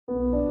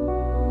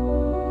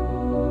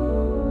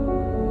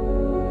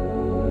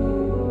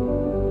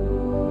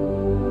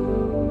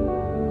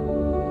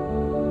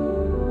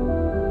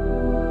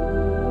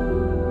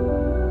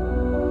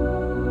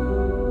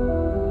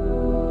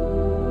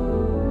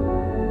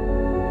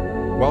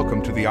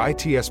Welcome to the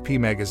ITSP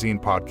Magazine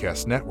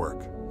Podcast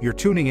Network. You're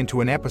tuning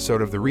into an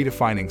episode of the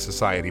Redefining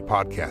Society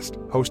podcast,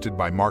 hosted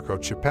by Marco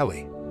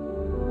Ciappelli.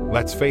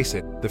 Let's face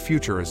it, the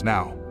future is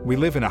now. We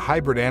live in a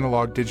hybrid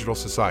analog-digital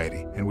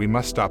society, and we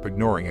must stop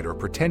ignoring it or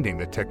pretending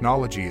that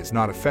technology is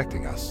not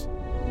affecting us.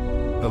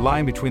 The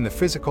line between the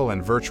physical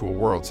and virtual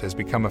worlds has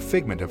become a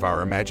figment of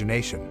our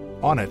imagination.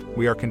 On it,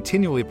 we are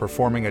continually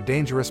performing a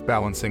dangerous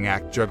balancing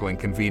act, juggling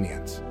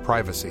convenience,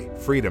 privacy,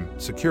 freedom,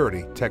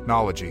 security,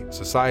 technology,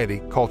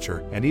 society,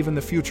 culture, and even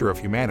the future of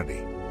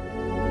humanity.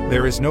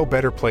 There is no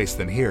better place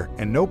than here,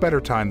 and no better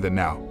time than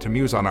now, to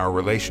muse on our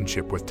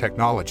relationship with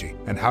technology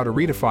and how to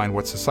redefine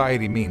what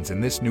society means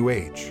in this new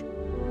age.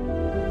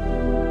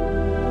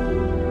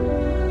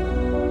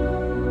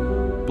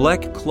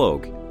 Black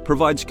Cloak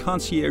provides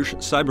concierge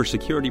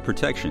cybersecurity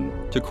protection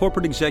to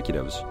corporate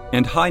executives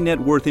and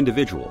high-net-worth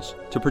individuals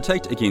to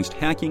protect against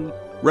hacking,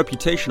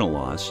 reputational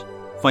loss,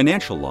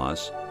 financial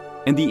loss,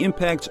 and the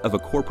impacts of a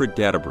corporate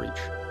data breach.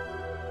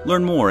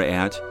 Learn more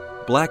at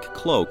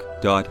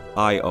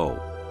blackcloak.io.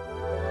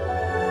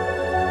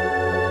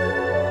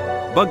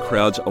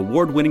 BugCrowd's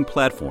award-winning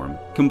platform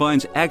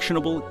combines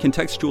actionable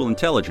contextual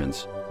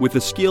intelligence with the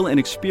skill and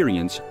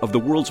experience of the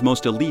world's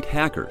most elite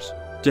hackers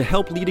to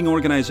help leading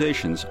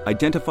organizations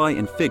identify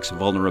and fix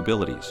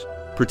vulnerabilities,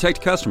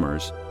 protect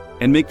customers,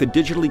 and make the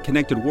digitally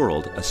connected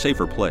world a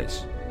safer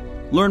place.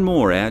 Learn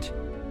more at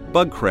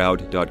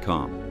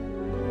bugcrowd.com.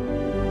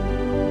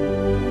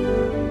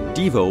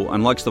 Devo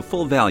unlocks the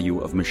full value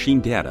of machine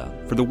data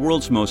for the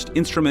world's most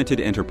instrumented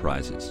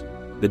enterprises.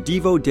 The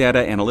Devo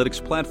Data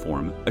Analytics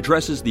Platform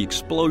addresses the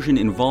explosion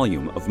in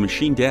volume of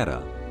machine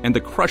data and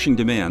the crushing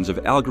demands of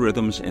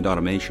algorithms and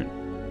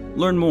automation.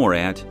 Learn more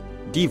at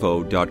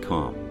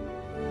devo.com.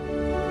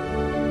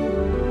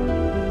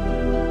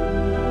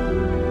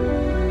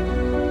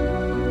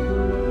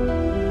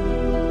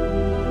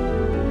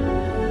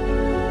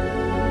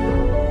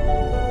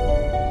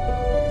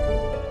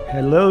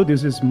 Hello,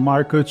 this is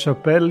Marco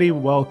Ciappelli.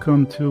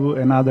 Welcome to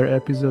another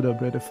episode of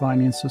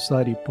Redefining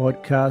Society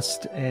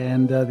podcast.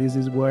 And this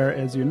is where,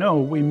 as you know,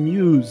 we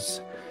muse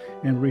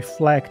and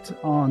reflect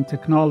on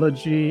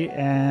technology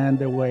and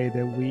the way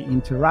that we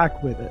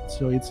interact with it.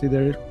 So it's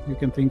either you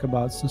can think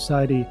about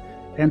society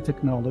and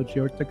technology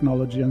or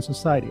technology and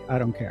society. I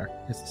don't care.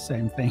 It's the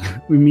same thing.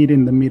 We meet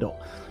in the middle.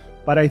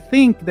 But I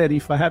think that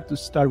if I have to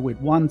start with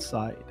one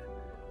side,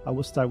 I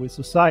will start with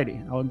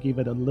society. I'll give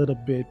it a little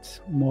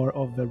bit more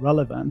of the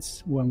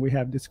relevance when we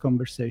have this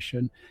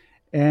conversation.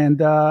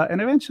 And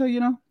eventually,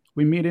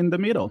 we meet in the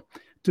middle.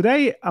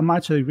 Today, I'm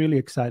actually really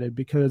excited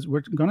because we're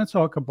going to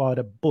talk about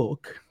a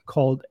book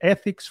called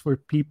Ethics for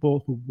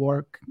People Who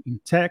Work in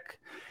Tech.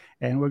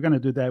 And we're going to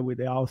do that with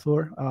the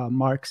author,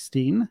 Marc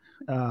Steen,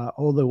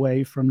 all the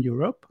way from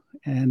Europe.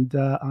 And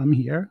I'm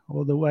here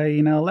all the way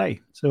in LA.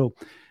 So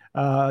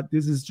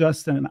this is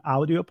just an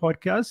audio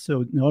podcast.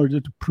 So in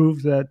order to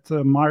prove that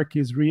Marc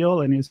is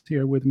real and is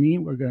here with me,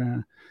 we're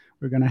gonna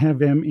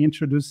have him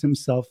introduce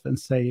himself and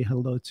say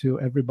hello to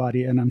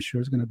everybody. And I'm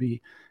sure it's going to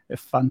be a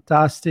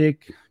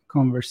fantastic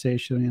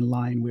conversation in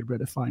line with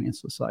Redefining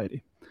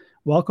Society.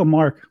 Welcome,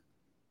 Marc.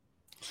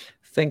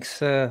 Thanks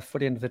for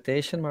the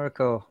invitation,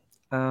 Marco.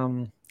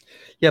 My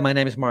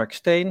name is Marc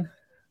Steen.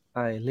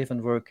 I live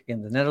and work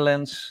in the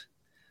Netherlands.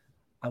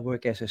 I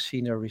work as a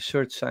senior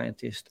research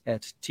scientist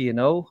at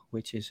TNO,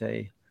 which is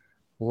a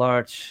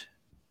large,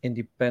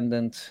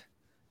 independent,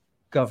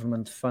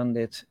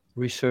 government-funded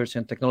research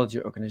and technology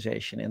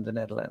organization in the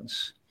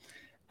Netherlands.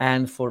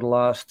 And for the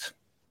last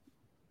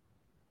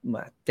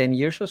 10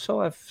 years or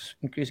so, I've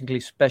increasingly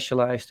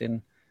specialized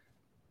in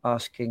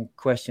asking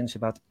questions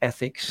about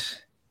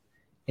ethics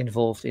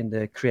involved in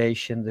the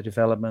creation, the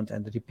development,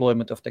 and the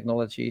deployment of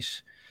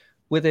technologies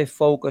with a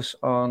focus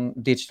on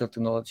digital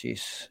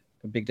technologies,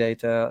 big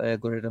data,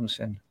 algorithms,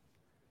 and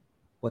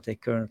what they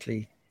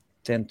currently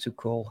tend to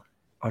call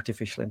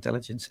artificial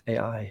intelligence,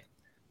 AI.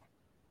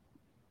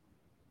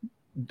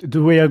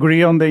 Do we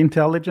agree on the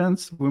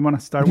intelligence? We want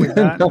to start with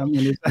that?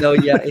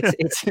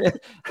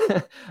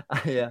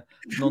 Yeah.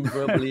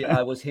 Non-verbally,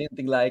 I was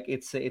hinting like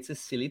it's a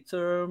silly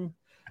term.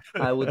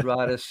 I would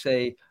rather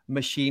say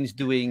machines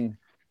doing,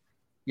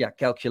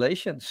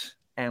 calculations,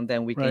 and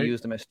then we can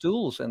use them as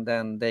tools, and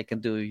then they can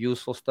do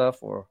useful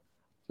stuff or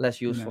less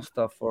useful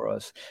stuff for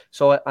us.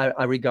 So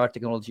I regard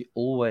technology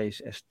always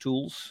as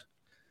tools.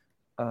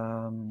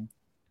 And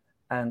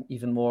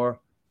even more,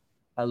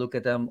 I look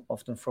at them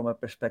often from a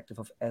perspective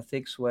of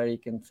ethics, where you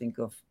can think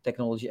of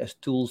technology as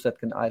tools that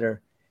can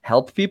either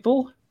help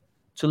people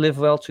to live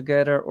well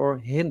together or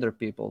hinder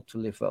people to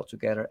live well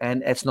together.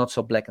 And it's not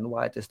so black and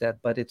white as that,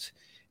 but it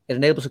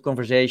enables a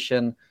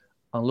conversation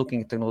on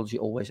looking at technology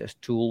always as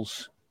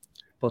tools,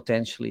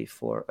 potentially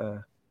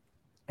for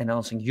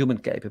enhancing human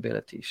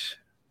capabilities.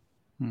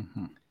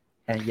 Mm-hmm.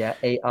 And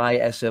AI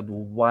as a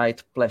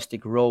white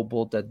plastic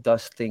robot that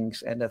does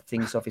things and that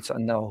thinks of its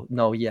own.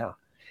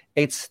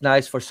 It's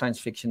nice for science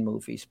fiction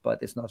movies,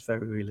 but it's not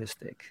very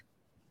realistic.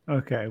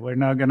 Okay, we're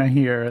now going to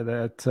hear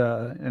that,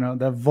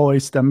 that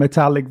voice, the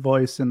metallic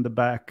voice in the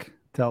back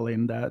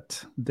telling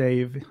that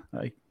Dave,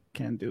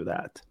 can do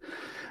that.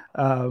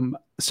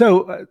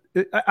 So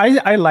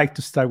I like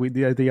to start with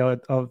the idea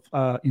of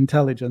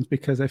intelligence,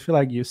 because I feel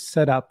like you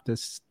set up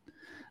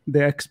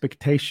the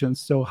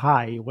expectations so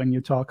high when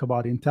you talk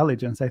about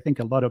intelligence. I think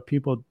a lot of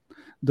people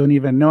don't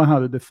even know how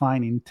to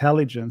define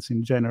intelligence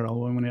in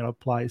general when it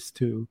applies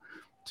to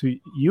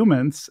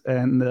humans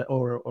and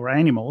or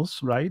animals,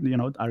 right?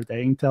 Are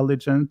they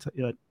intelligent?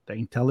 They're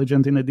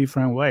intelligent in a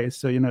different way.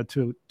 So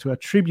to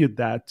attribute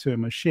that to a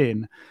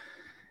machine,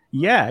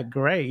 yeah,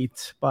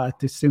 great,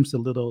 but it seems a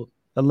little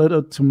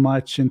too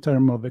much in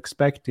terms of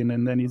expecting,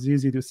 and then it's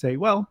easy to say,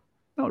 well,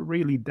 not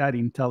really that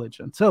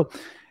intelligent. So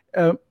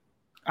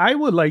I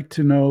would like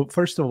to know,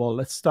 first of all,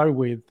 let's start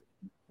with,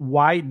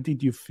 why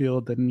did you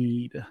feel the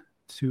need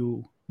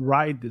to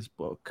write this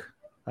book?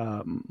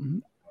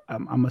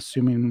 I'm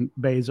assuming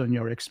based on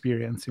your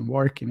experience in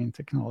working in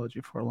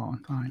technology for a long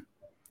time.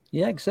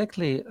 Yeah,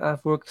 exactly.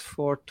 I've worked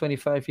for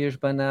 25 years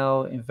by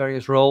now in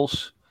various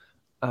roles.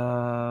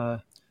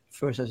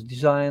 First as a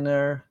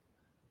designer,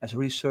 as a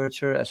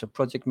researcher, as a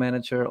project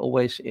manager,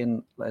 always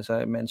in, as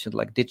I mentioned,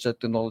 like digital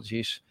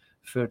technologies,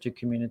 virtual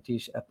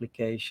communities,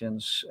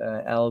 applications,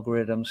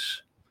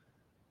 algorithms,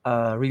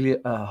 really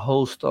a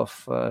host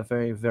of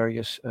very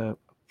various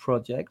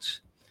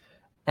projects.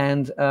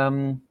 And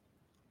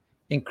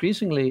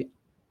increasingly,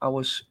 I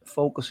was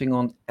focusing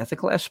on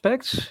ethical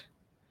aspects.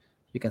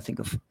 You can think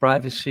of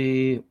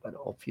privacy, but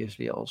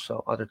obviously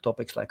also other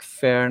topics like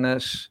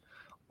fairness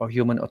or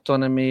human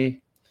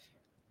autonomy.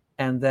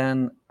 And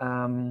then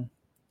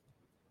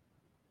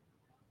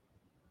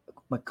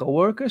my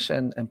coworkers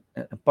and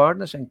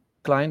partners and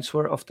clients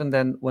were often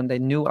then, when they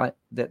knew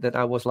that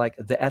I was like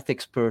the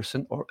ethics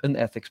person or an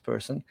ethics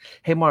person,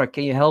 hey, Mark,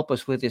 can you help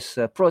us with this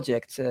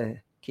project?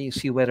 Can you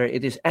see whether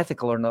it is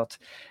ethical or not?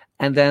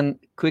 And then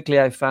quickly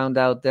I found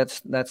out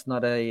that's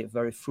not a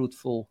very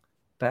fruitful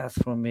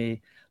path for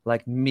me,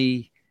 like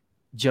me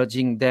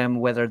judging them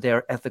whether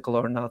they're ethical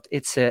or not.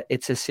 It's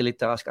a silly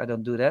task. I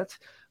don't do that.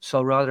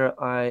 So rather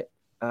I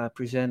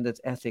presented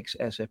ethics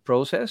as a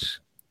process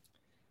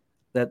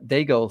that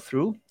they go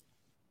through,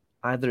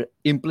 either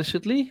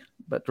implicitly,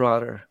 but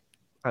rather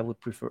I would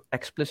prefer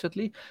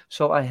explicitly.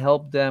 So I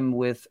help them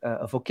with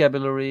a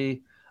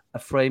vocabulary, a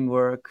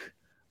framework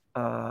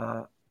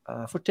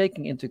for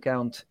taking into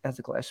account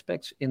ethical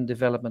aspects in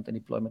development and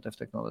deployment of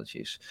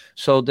technologies.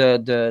 So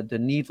the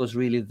need was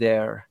really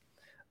there.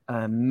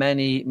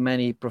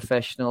 Many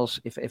professionals,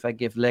 if I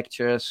give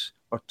lectures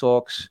or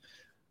talks,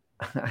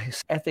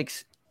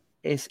 ethics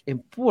is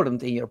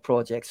important in your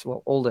projects.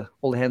 Well, all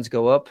the hands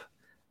go up.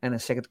 And a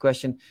second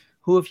question: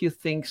 who of you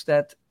thinks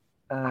that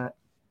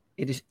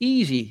it is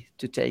easy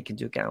to take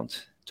into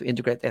account, to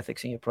integrate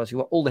ethics in your project?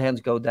 Well, all the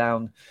hands go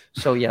down.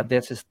 So yeah,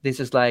 this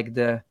is like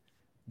the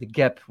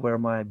gap where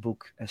my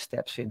book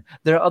steps in.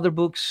 There are other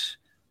books,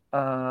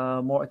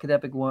 more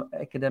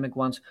academic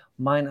ones.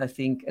 Mine, I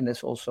think, and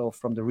that's also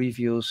from the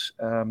reviews,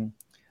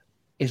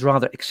 is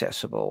rather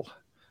accessible.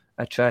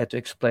 I try to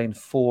explain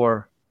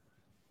 4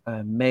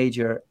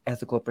 major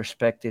ethical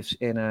perspectives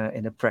in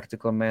a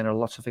practical manner.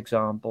 Lots of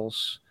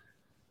examples.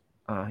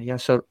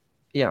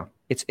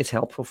 It's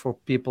helpful for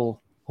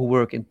people who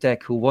work in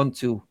tech who want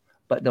to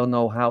but don't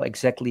know how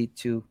exactly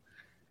to.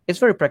 It's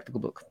a very practical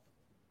book.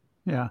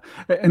 Yeah,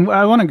 and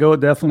I want to go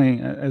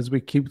definitely, as we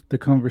keep the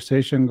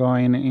conversation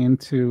going,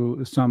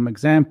 into some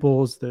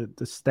examples, the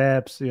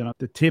steps,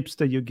 the tips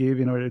that you give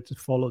in order to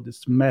follow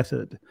this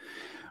method.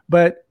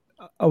 But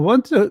I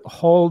want to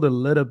hold a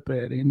little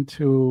bit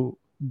into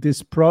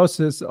this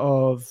process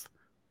of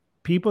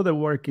people that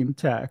work in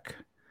tech.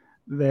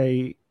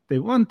 They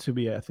want to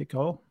be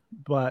ethical,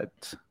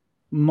 but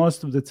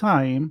most of the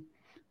time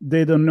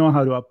they don't know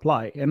how to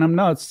apply. And I'm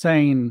not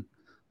saying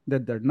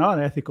that they're not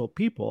ethical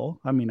people.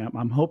 I mean,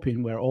 I'm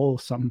hoping we're all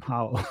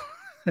somehow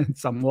and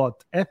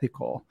somewhat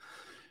ethical.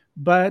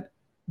 But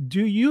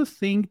do you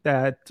think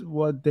that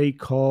what they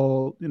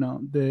call,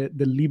 the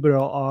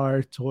liberal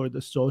art or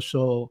the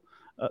social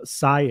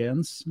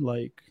science,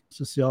 like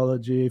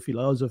sociology,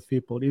 philosophy,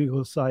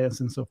 political science,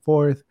 and so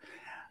forth,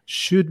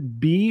 should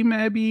be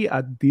maybe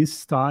at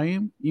this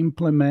time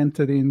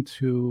implemented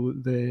into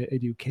the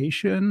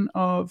education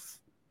of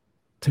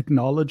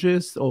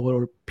technologists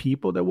or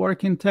people that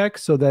work in tech,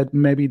 so that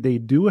maybe they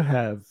do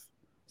have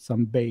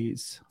some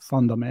base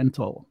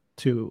fundamental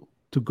to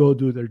go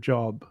do their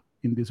job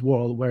in this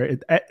world where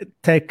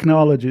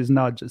technology is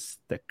not just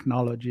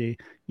technology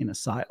in a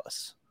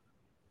silos?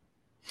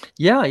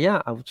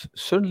 Yeah, I would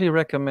certainly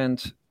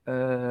recommend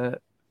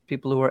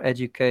people who are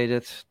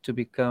educated to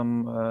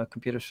become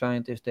computer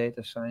scientists,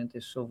 data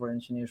scientists, software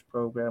engineers,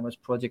 programmers,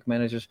 project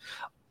managers,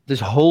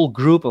 this whole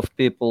group of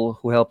people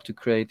who help to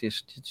create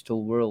this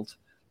digital world,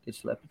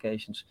 digital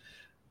applications.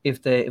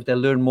 If they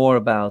learn more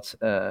about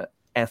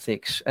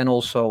ethics and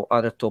also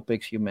other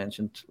topics you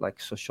mentioned, like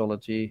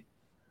sociology,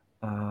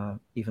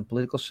 even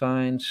political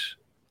science,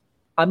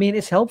 I mean,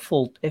 it's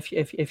helpful if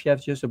you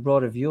have just a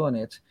broader view on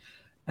it.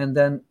 And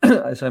then,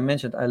 as I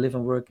mentioned, I live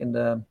and work in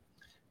the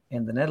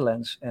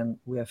Netherlands, and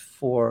we have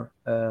 4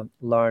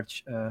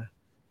 large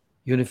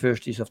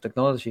universities of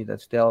technology.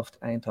 That's Delft,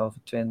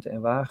 Eindhoven, Twente,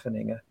 and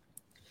Wageningen.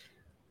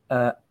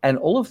 And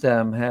all of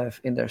them have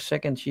in their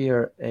second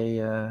year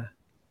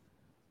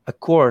a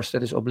course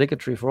that is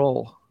obligatory for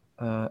all,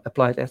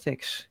 applied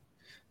ethics.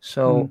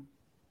 So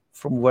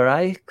from where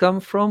I come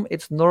from,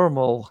 it's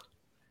normal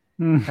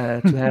to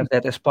have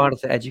that as part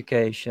of the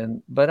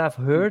education. But I've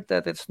heard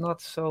that it's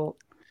not so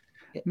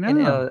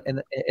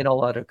in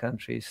all other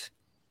countries.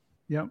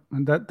 Yeah,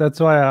 and that's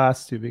why I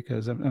asked you,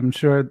 because I'm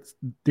sure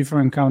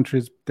different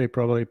countries, they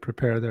probably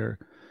prepare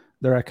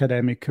their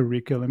academic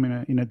curriculum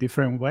in a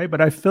different way.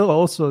 But I feel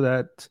also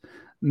that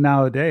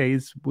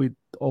nowadays, with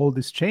all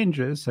these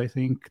changes, I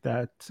think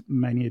that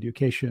many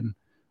education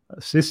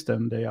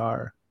system, they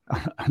are,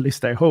 at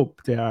least I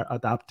hope, they are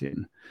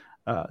adapting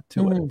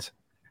to it.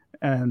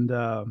 And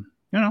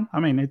I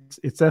mean,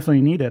 it's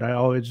definitely needed. I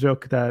always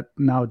joke that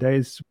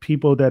nowadays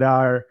people that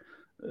are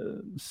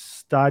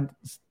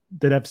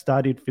that have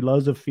studied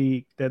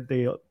philosophy, that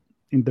they,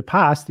 in the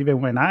past,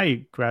 even when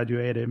I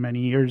graduated many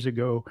years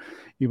ago,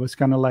 it was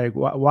kind of like,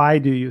 why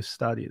do you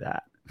study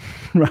that?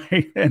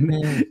 Right.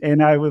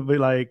 And I would be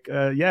like,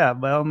 yeah,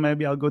 well,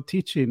 maybe I'll go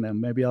teaching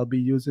them. Maybe I'll be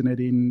using it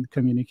in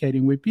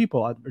communicating with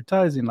people,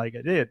 advertising like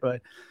I did.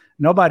 But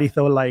nobody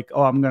thought like,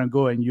 oh, I'm going to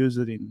go and use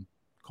it in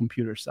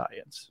computer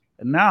science.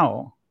 And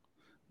now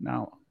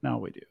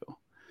we do.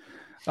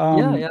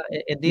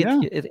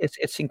 Indeed.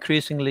 It's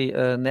increasingly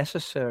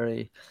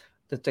necessary.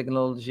 The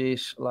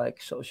technologies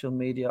like social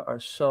media are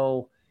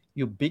so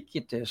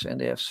ubiquitous,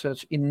 and they have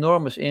such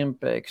enormous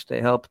impacts.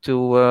 They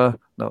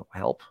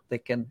they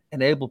can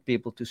enable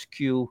people to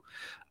skew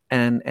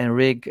and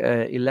rig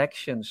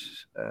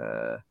elections.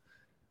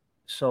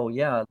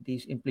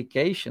 These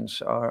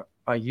implications are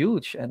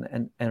huge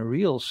and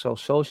real. So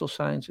social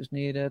science is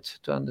needed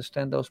to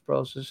understand those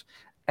processes.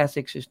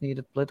 Ethics is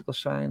needed, political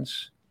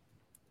science.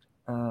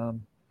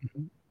 And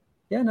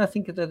I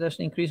think that there's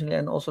increasingly,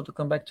 and also to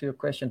come back to your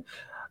question,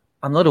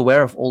 I'm not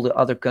aware of all the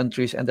other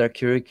countries and their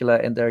curricula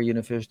and their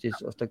universities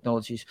of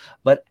technologies,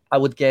 but I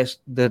would guess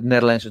the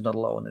Netherlands is not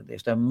alone in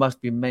this. There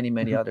must be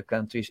many other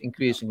countries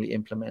increasingly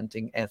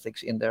implementing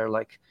ethics in their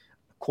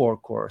core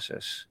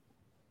courses.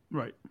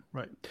 Right.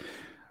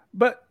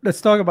 But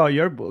let's talk about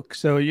your book.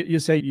 So you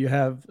say you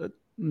have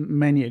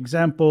many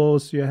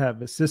examples, you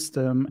have a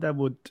system that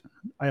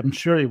I'm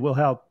sure it will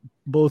help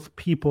both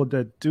people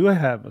that do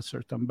have a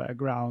certain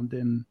background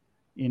in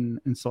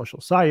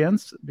social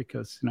science,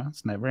 because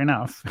it's never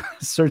enough.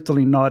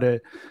 Certainly not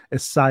a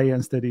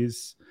science that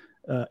is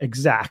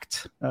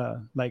exact,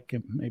 like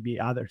maybe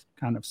other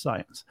kind of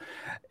science.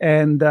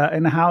 And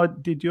how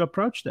did you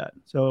approach that?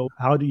 So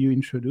how do you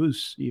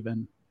introduce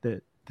even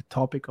the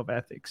topic of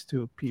ethics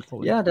to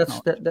people? Yeah,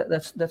 that's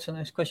a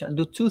nice question. I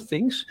do two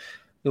things.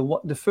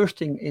 The first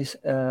thing is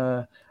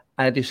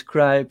I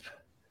describe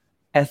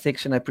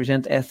ethics and I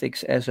present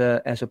ethics as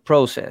a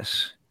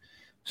process.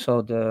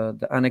 So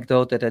the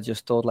anecdote that I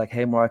just told, like,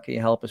 hey, Marc, can you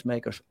help us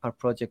make our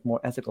project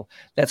more ethical?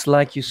 That's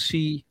like you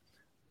see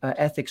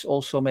ethics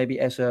also maybe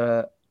as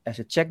a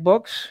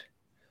checkbox,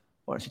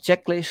 or as a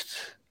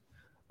checklist,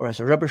 or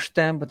as a rubber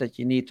stamp that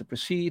you need to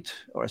proceed,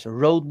 or as a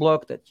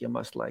roadblock that you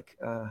must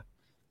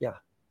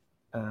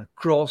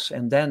cross,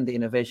 and then the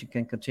innovation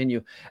can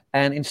continue.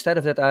 And instead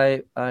of that,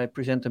 I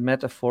present a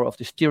metaphor of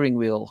the steering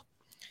wheel.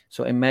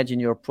 So imagine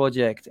your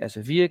project as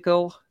a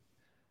vehicle,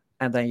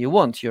 and then you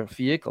want your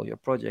vehicle, your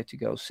project, to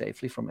go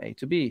safely from A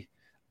to B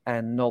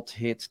and not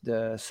hit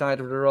the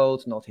side of the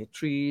road, not hit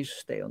trees,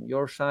 stay on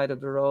your side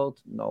of the road,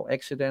 no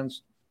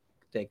accidents,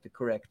 take the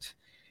correct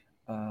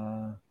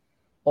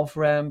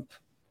off-ramp.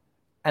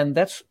 And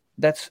that's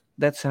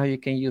how you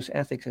can use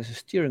ethics as a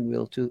steering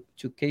wheel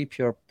to keep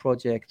your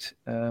project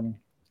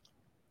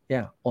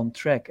on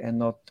track and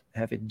not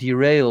have it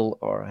derail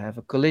or have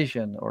a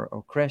collision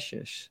or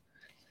crashes.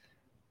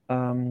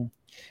 And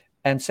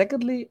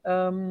secondly,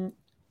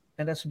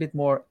 and that's a bit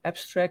more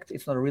abstract,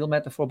 it's not a real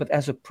metaphor, but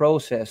as a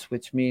process,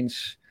 which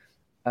means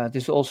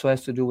this also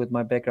has to do with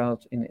my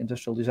background in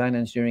industrial design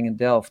engineering in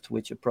Delft,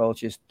 which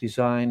approaches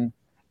design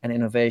and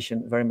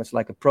innovation very much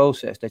like a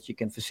process that you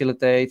can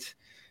facilitate,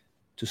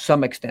 to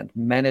some extent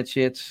manage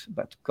it,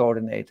 but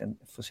coordinate and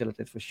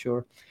facilitate for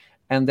sure.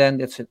 And then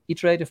it's an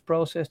iterative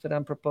process that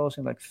I'm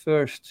proposing. Like,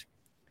 first,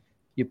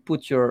 you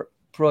put your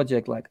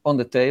project on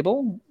the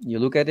table, you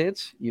look at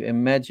it, you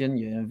imagine,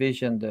 you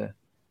envision the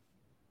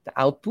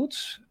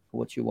outputs,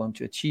 what you want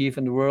to achieve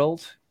in the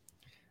world,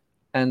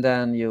 and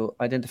then you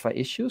identify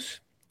issues.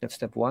 That's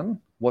step one.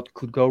 What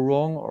could go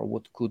wrong or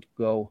what could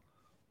go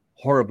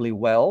horribly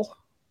well?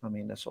 I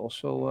mean, that's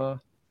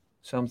also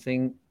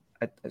something.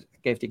 I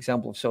gave the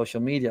example of social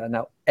media.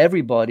 Now,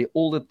 everybody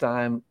all the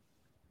time,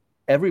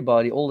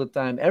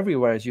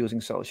 everywhere is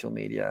using social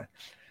media.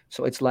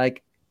 So it's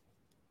like,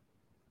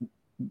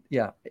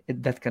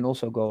 that can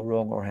also go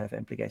wrong or have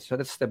implications. So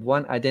that's step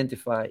one,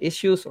 identify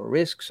issues or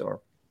risks or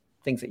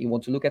things that you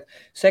want to look at.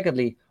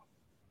 Secondly,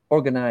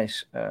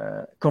 organize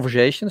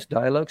conversations,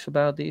 dialogues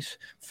about these,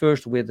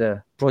 first with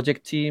the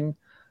project team,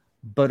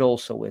 but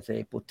also with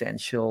a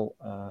potential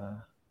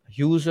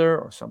user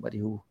or somebody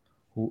who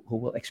who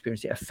will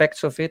experience the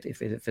effects of it.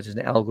 If it is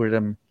an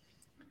algorithm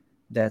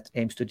that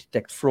aims to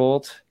detect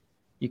fraud,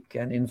 you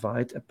can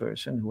invite a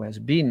person who has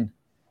been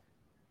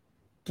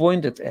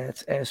pointed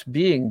at as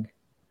being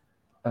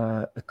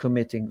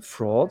committing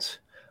fraud,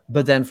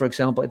 but then, for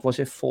example, it was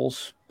a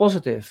false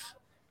positive.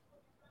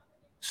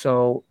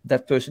 So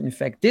that person, in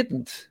fact,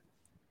 didn't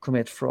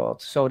commit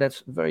fraud. So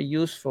that's very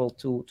useful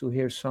to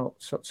hear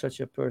such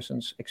a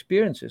person's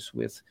experiences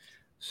with.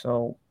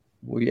 So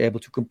were you able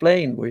to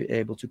complain? Were you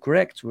able to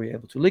correct? Were you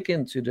able to look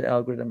into the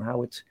algorithm,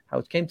 how it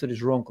came to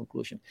this wrong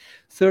conclusion?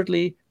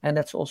 Thirdly, and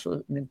that's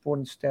also an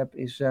important step,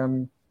 is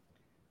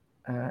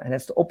and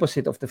that's the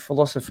opposite of the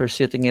philosopher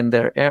sitting in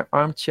their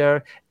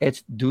armchair.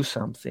 It's do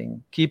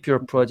something, keep your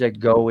project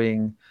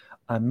going,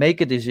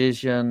 make a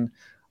decision,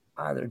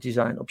 either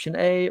design option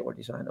A or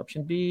design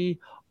option B,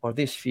 or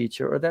this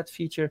feature or that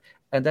feature,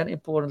 and then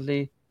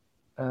importantly,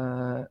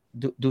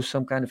 do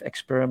some kind of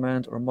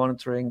experiment or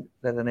monitoring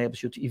that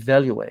enables you to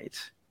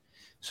evaluate.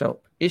 So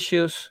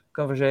issues,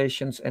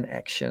 conversations, and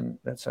action.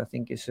 That's, I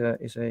think, is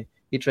a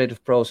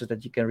iterative process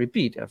that you can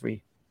repeat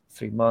every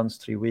 3 months,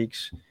 3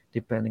 weeks,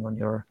 depending on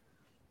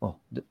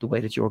the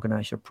way that you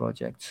organize your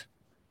projects.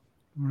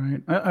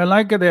 Right. I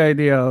like the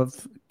idea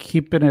of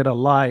keeping it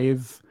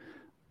alive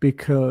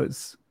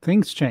because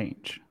things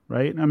change,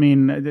 right? I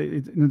mean,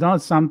 it's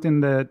not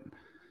something that,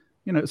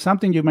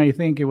 something you may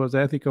think it was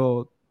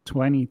ethical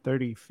 20,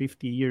 30,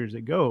 50 years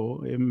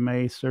ago. It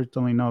may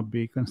certainly not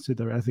be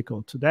considered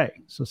ethical today.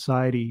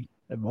 Society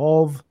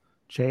evolve,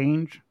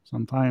 change,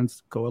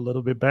 sometimes go a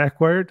little bit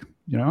backward,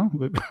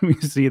 we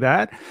see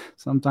that.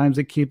 Sometimes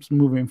it keeps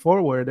moving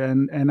forward.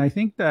 And I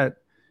think that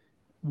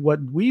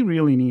what we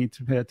really need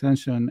to pay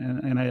attention,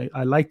 and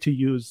I like to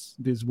use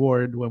this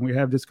word when we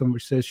have this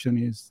conversation,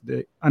 is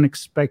the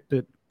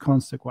unexpected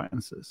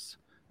consequences,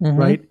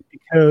 right?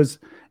 Because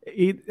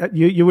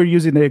you were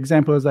using the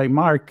example as like,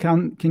 Mark,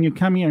 can you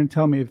come here and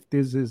tell me if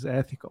this is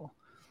ethical?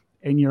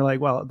 And you're like,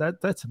 well,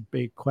 that's a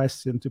big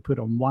question to put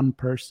on one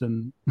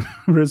person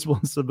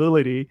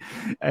responsibility,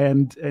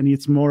 and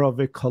it's more of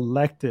a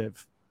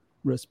collective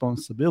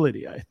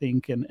responsibility, I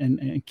think,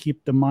 and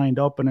keep the mind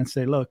open and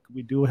say, look,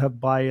 we do have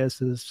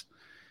biases,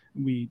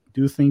 we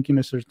do think in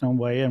a certain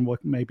way, and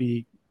what may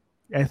be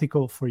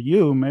ethical for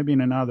you, maybe in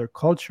another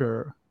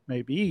culture,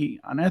 may be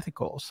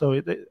unethical.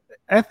 So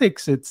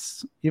ethics,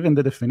 it's even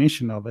the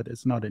definition of it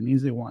is not an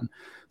easy one.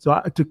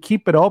 So to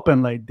keep it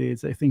open like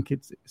this, I think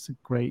it's a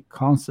great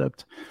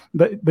concept.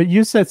 But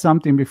you said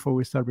something before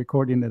we start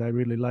recording that I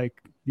really like,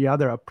 the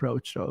other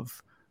approach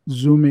of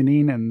zooming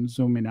in and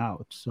zooming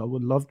out. So I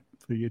would love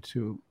for you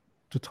to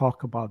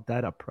talk about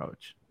that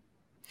approach.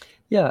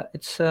 Yeah,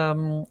 it's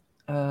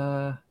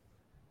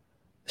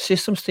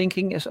systems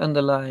thinking is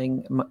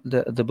underlying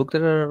the book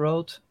that I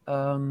wrote.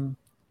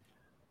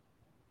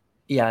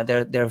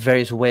 There are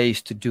various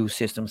ways to do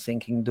systems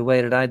thinking. The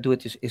way that I do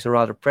it is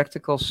rather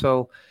practical.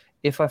 So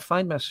if I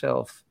find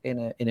myself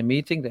in a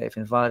meeting, they've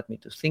invited me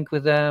to think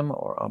with them,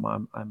 or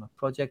I'm a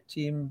project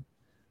team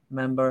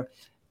member,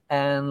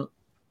 and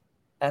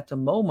at the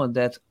moment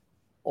that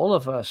all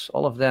of us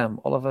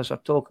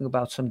are talking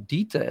about some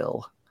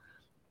detail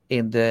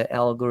in the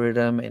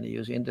algorithm, in the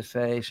user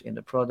interface, in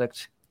the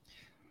product,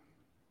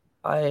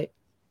 I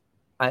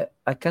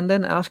can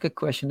then ask a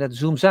question that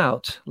zooms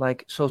out.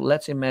 Like, so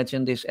let's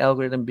imagine this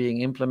algorithm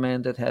being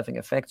implemented, having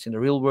effects in the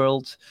real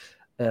world,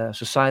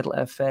 societal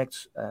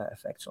effects,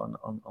 effects on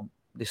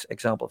this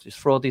example of this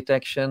fraud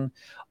detection,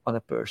 on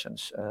a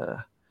person's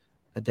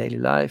daily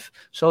life.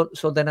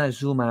 So then I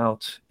zoom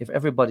out. If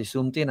everybody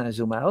zoomed in, I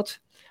zoom out.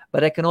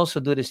 But I can also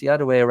do this the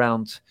other way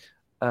around.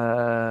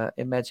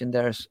 Imagine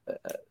there's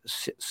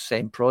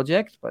same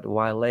project, but a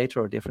while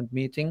later or a different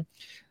meeting,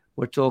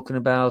 they're talking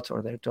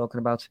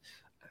about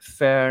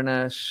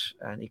fairness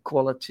and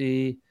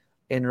equality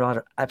in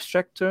rather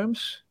abstract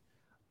terms.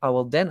 I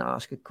will then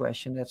ask a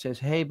question that says,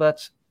 hey,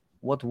 but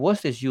what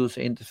was this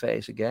user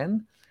interface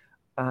again?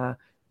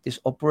 This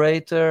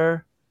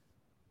operator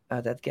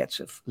that gets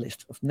a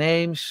list of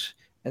names,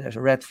 and there's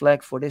a red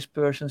flag for this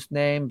person's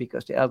name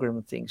because the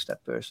algorithm thinks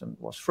that person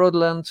was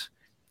fraudulent.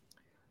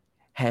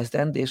 Has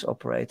then this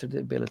operator the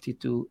ability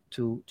to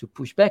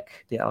push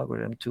back the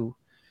algorithm, to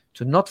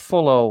not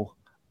follow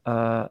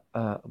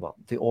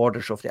the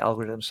orders of the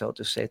algorithm, so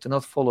to say, to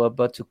not follow,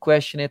 but to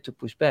question it, to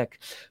push back.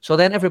 So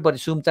then everybody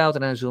zoomed out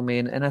and I zoom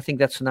in, and I think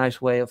that's a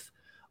nice way of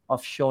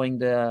showing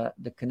the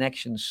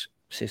connections,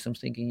 systems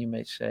thinking, you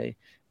may say,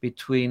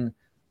 between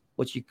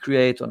what you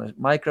create on a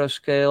micro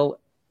scale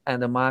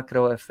and the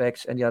macro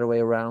effects, and the other way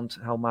around,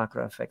 how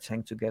macro effects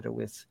hang together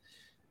with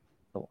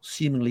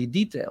seemingly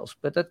details.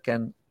 But that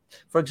can,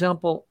 for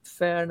example,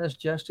 fairness,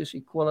 justice,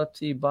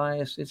 equality,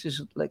 bias, this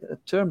is like a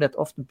term that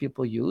often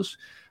people use.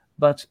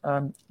 But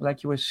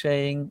like you were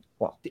saying,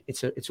 well,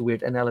 it's a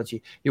weird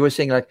analogy. You were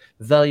saying like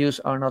values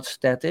are not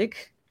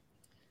static;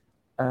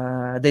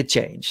 they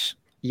change.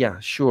 Yeah,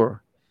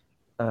 sure.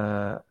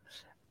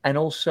 And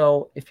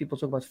also, if people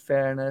talk about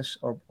fairness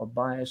or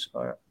bias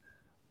or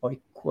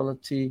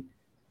equality,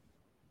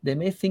 they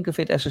may think of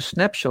it as a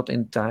snapshot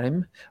in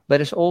time, but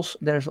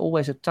there's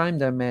always a time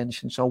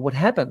dimension. So what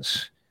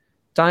happens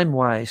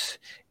time-wise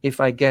if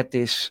I get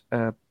this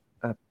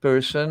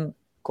person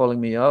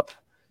calling me up,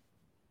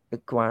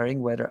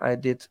 inquiring whether I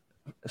did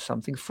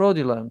something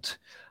fraudulent?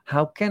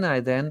 How can I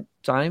then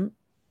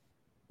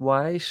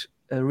time-wise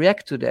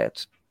react to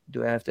that?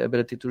 Do I have the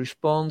ability to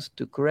respond,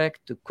 to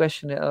correct, to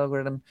question the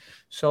algorithm?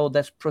 So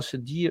that's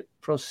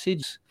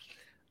procedures,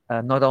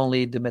 not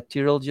only the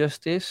material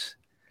justice.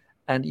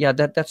 And yeah,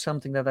 that's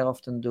something that I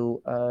often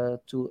do,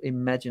 to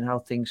imagine how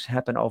things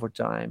happen over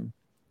time,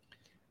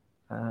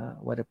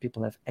 whether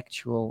people have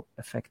actual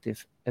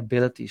effective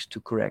abilities to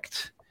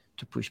correct,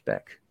 to push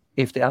back.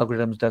 If the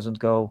algorithms doesn't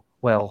go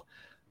well,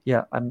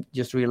 yeah, I'm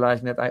just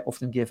realizing that I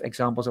often give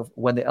examples of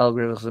when the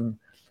algorithm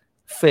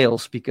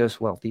fails, because,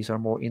 well, these are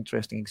more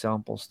interesting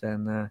examples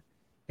than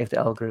if the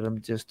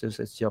algorithm just does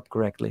its job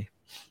correctly.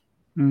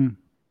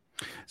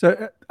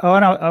 So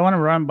I wanna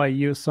run by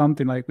you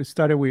something. Like, we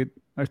started with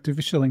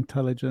artificial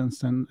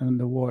intelligence and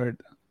the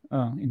word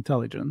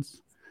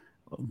intelligence.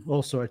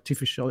 Also,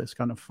 artificial is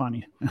kind of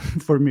funny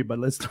for me, but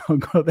let's not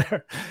go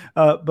there.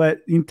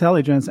 But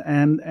intelligence,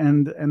 and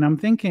I'm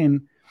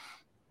thinking,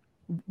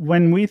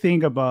 when we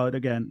think about,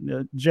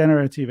 again,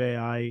 generative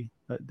AI,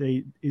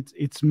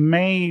 it's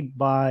made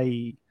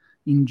by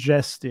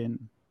ingesting,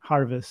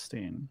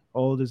 harvesting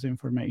all this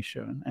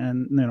information,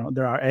 and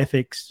there are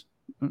ethics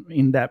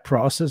in that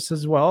process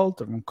as well,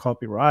 from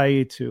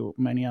copyright to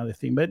many other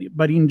things.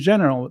 But in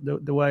general,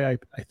 the way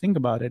I think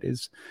about it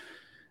is,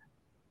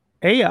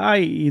 AI,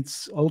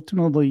 it's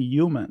ultimately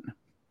human.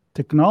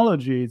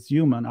 Technology is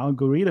human.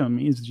 Algorithm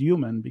is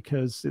human,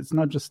 because it's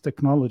not just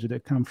technology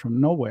that comes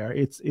from nowhere.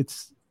 It's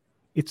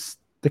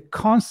the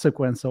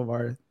consequence of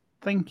our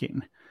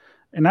thinking.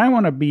 And I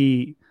want to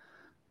be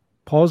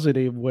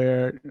positive,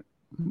 where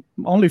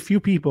only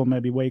few people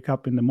maybe wake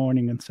up in the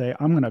morning and say,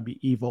 I'm going to be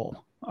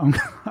evil. I'm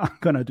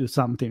going to do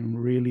something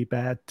really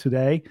bad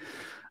today.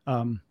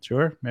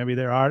 Sure, maybe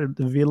there are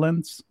the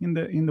villains in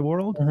the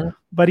world,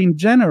 but in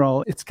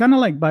general, it's kind of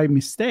like by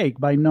mistake,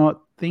 by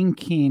not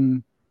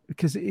thinking,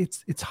 because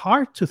it's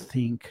hard to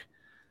think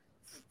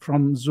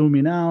from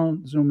zooming out,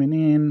 zooming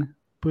in,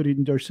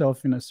 putting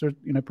yourself in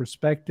a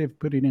perspective,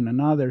 put it in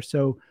another.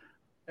 So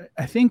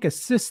I think a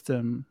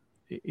system,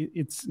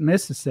 it's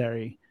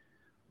necessary,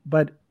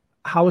 but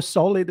how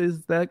solid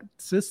is that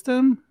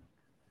system?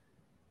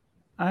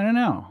 I don't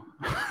know.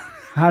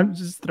 I'm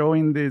just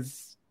throwing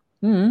this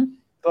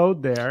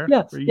thought there.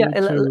 Yeah, for you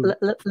to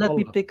let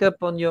me pick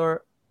up on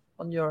your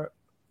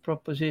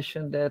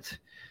proposition that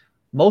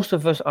most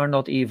of us are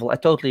not evil. I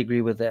totally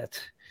agree with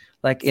that.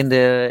 Like in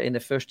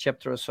the first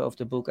chapter or so of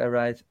the book, I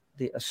write,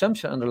 the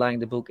assumption underlying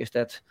the book is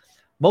that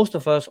most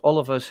of us, all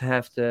of us,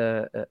 have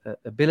the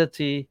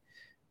ability,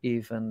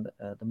 even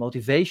the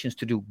motivations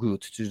to do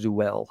good, to do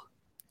well,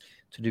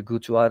 to do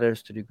good to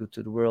others, to do good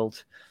to the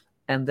world.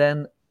 And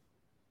then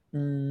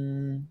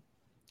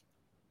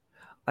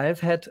I have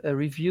had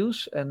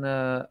reviews and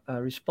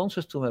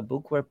responses to my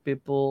book where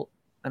people,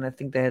 and I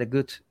think they had a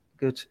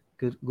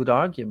good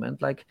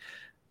argument. Like,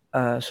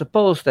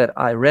 suppose that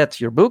I read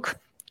your book,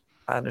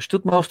 I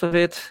understood most of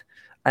it,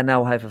 I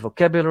now have a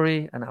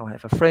vocabulary, I now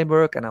have a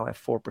framework, I now have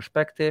 4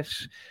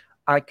 perspectives.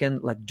 I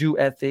can do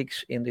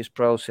ethics in this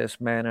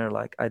process manner,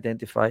 like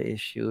identify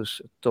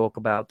issues, talk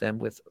about them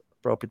with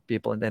appropriate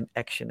people, and then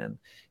action and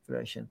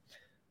iteration.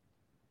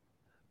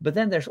 But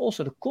then there's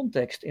also the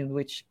context in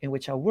which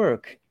I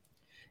work.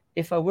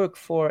 If I work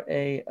for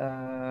a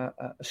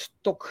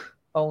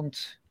stock-owned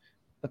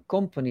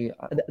company,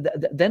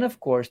 then of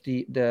course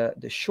the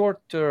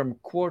short-term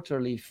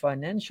quarterly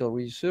financial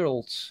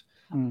results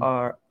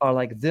are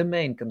like the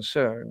main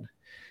concern.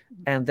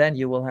 And then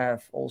you will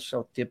have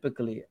also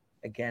typically,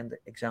 again, the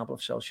example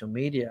of social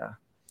media,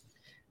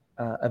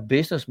 a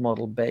business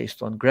model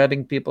based on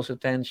grabbing people's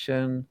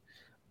attention,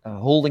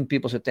 holding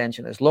people's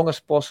attention as long as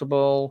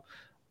possible,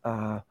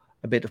 a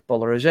bit of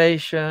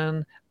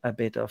polarization, a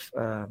bit of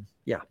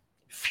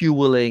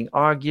fueling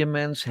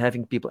arguments,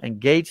 having people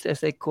engaged, as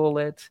they call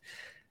it,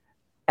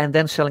 and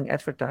then selling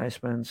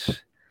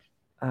advertisements.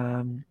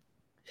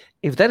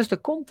 If that is the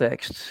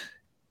context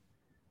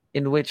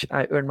in which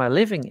I earn my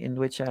living, in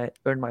which I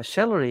earn my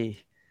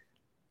salary,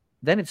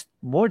 then it's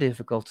more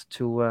difficult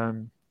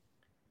to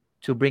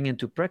bring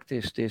into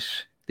practice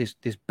this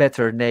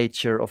better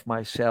nature of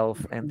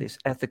myself and this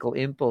ethical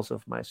impulse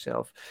of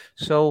myself.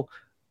 So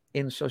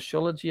in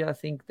sociology, I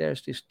think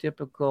there's this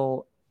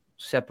typical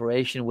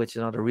separation, which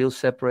is not a real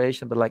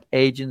separation, but like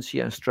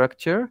agency and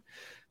structure.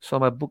 So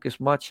my book is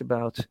much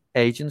about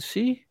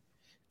agency,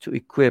 to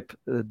equip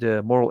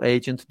the moral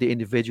agent, the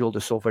individual,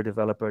 the software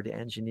developer, the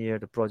engineer,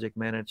 the project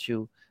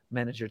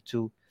manager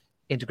to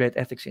integrate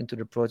ethics into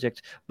the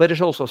project. But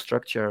there's also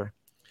structure,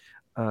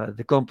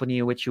 the company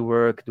in which you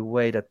work, the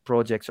way that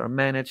projects are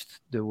managed,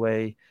 the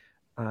way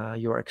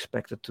you're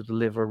expected to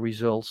deliver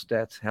results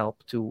that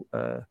help to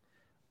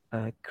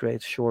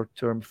create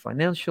short-term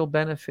financial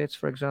benefits,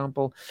 for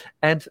example.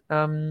 And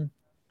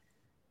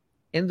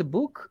in the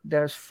book,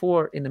 there's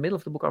in the middle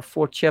of the book are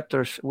 4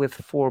 chapters with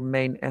 4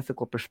 main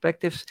ethical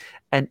perspectives.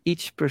 And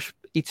each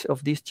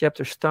of these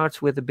chapters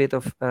starts with a bit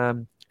of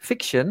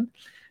fiction,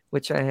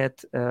 which I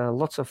had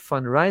lots of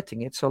fun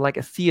writing it. So like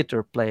a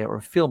theater play or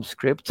a film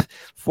script,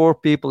 4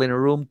 people in a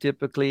room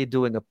typically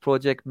doing a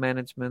project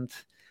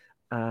management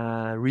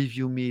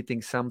review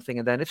meeting, something.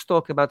 And then it's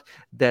talking about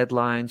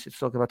deadlines, it's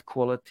talking about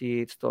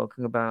quality, it's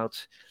talking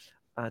about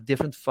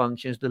different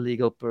functions, the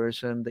legal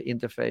person, the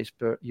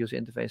user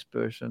interface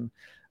person,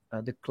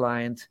 the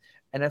client.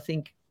 And I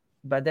think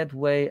by that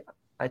way,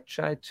 I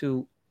try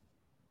to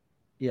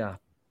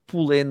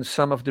pull in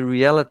some of the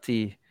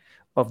reality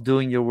of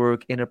doing your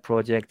work in a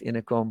project, in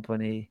a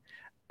company,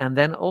 and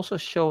then also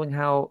showing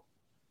how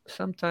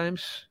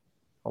sometimes,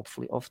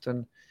 hopefully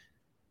often,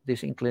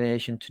 this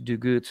inclination to do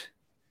good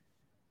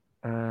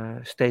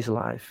stays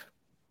alive.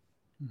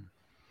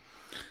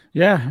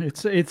 Yeah,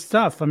 it's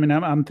tough. I mean,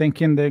 I'm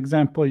thinking the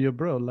example you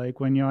brought, like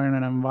when you're in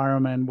an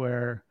environment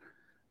where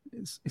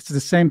it's the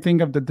same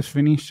thing of the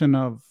definition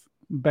of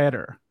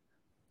better.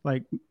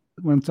 Like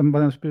when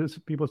sometimes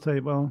people say,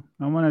 "Well,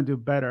 I want to do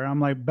better," I'm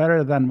like,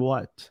 "Better than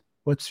what?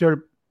 What's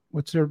your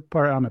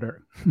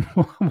parameter?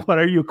 What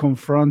are you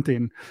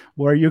confronting?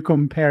 What are you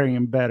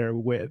comparing better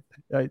with?"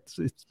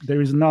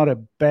 There is not a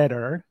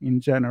better in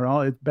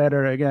general. It's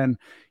better again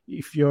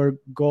if your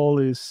goal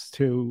is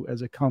to,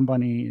 as a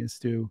company, is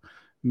to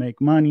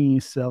make money,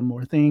 sell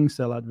more things,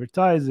 sell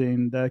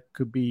advertising. That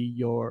could be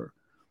your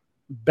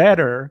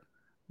better.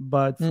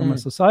 But from a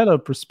societal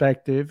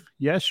perspective,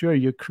 yeah, sure,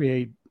 you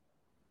create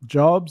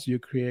jobs, you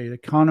create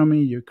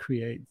economy, you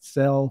create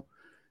sell,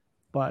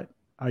 but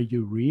are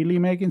you really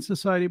making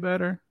society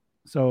better?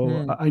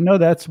 So I know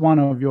that's one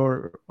of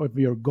your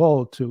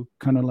goal, to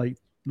kind of like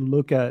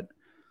look at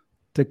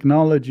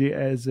technology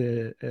as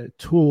a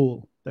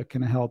tool that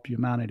can help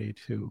humanity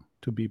to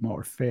be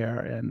more fair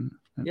and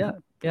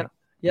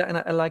and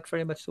I like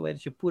very much the way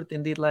that you put it.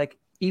 Indeed, like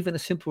even a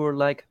simple word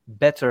like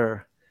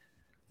better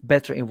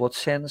in what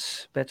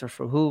sense, better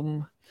for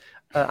whom.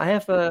 I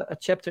have a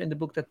chapter in the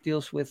book that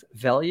deals with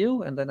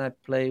value, and then I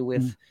play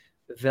with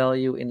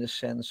value in the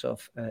sense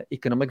of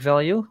economic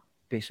value,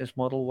 business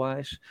model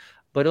wise,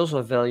 but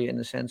also value in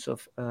the sense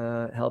of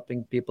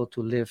helping people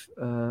to live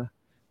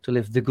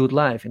the good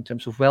life in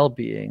terms of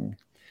well-being.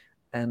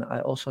 And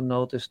I also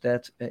noticed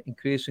that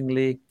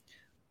increasingly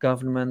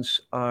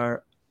governments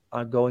are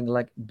going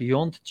like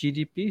beyond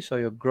GDP, so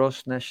your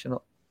gross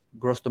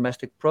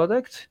domestic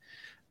product,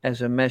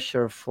 as a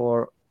measure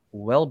for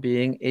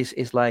well-being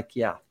is like,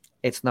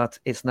 it's not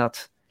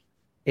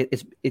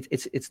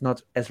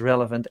as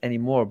relevant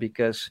anymore,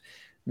 because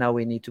now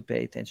we need to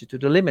pay attention to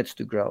the limits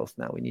to growth.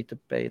 Now we need to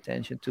pay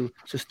attention to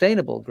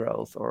sustainable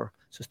growth or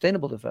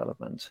sustainable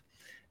development.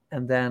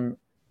 And then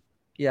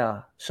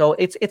so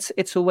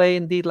it's a way,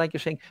 indeed, like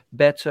you're saying,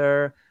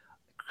 better,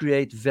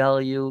 create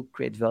value,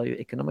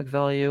 economic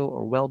value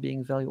or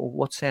well-being value, or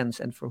what sense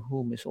and for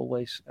whom is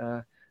always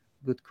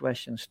good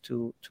questions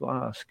to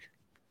ask.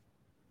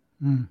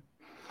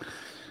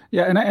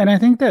 Yeah, and I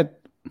think that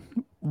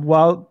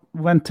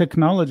when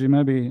technology,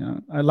 maybe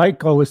I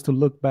like always to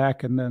look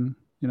back and then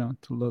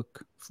to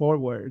look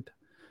forward,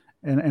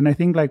 and I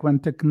think like when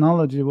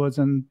technology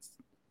wasn't,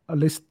 at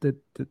least the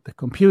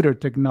computer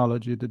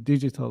technology, the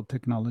digital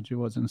technology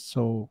wasn't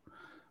so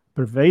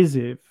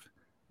pervasive,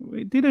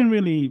 we didn't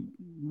really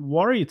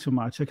worry too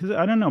much, because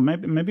I don't know,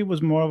 maybe it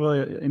was more of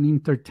an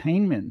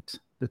entertainment,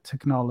 the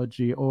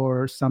technology,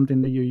 or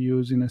something that you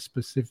use in a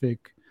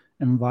specific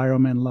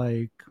environment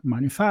like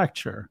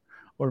manufacture.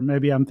 Or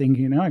maybe I'm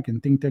thinking, I can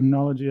think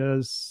technology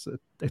as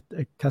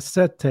a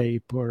cassette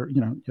tape, or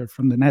you're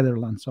from the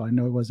Netherlands, so I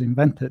know it was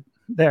invented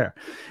there.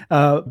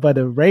 But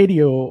a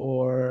radio,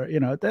 or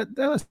that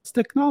was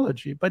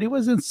technology, but it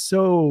wasn't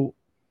so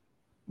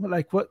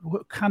like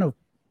what kind of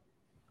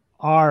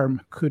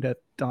arm could have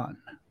done.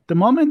 The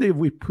moment that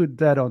we put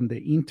that on the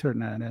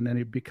internet, and then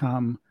it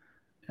become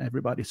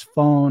everybody's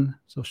phone,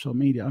 social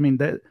media, I mean,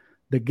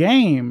 the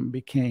game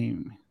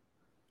became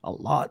a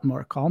lot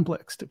more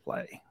complex to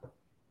play.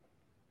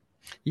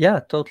 Yeah,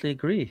 totally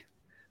agree.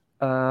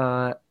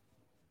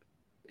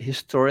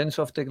 Historians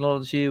of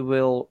technology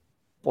will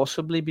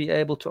possibly be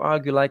able to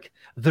argue like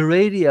the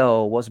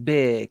radio was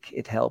big.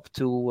 It helped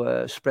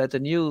to spread the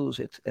news.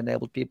 It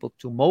enabled people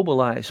to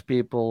mobilize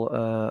people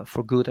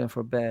for good and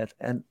for bad.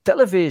 And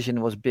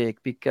television was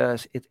big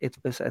because it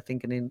was, I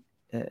think, an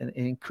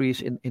increase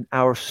in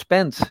hours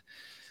spent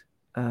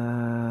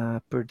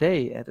per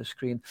day at a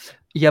screen.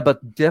 Yeah,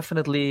 but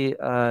definitely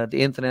the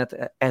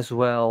internet as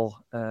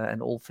well,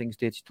 and all things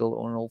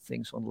digital and all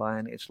things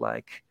online. It's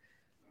like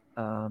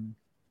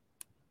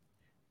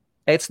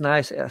it's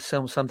nice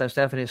sometimes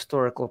to have an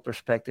historical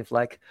perspective.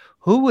 Like,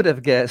 who would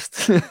have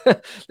guessed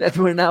that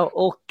we're now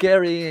all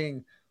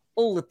carrying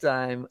all the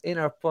time in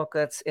our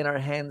pockets, in our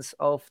hands,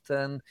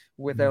 often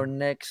with our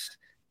necks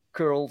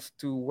curled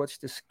to watch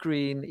the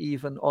screen,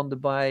 even on the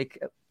bike.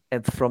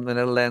 And from the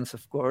Netherlands,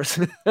 of course.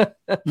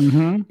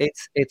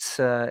 It's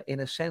in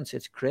a sense,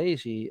 it's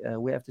crazy.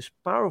 We have this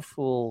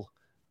powerful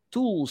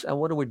tools and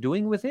what are we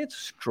doing with it?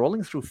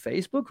 Scrolling through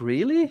Facebook?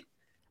 Really?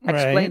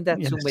 Explain Right.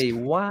 that to Yes. me.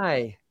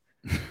 Why?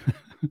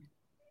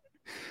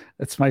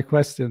 That's my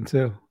question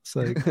too. It's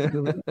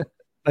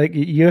like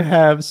you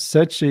have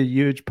such a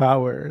huge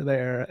power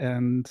there,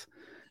 and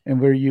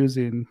we're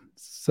using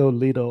so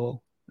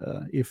little,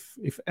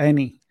 if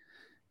any,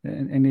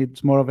 and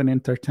it's more of an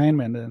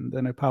entertainment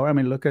than a power. I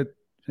mean, look at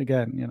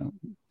again,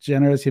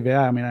 generative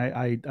AI. I mean,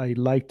 I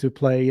like to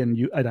play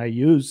and I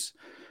use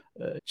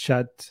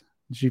Chat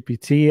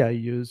GPT. I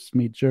use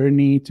Mid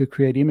Journey to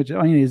create images.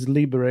 I mean, it's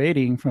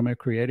liberating from a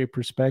creative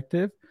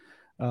perspective.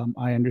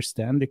 I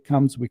understand it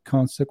comes with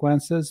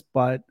consequences,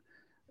 but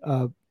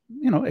uh,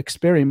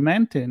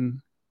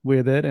 experimenting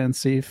with it and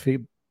see if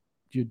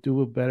you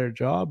do a better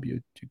job,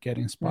 you get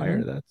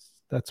inspired. Mm-hmm.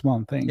 That's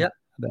one thing Yeah.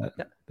 that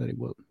Yeah. that it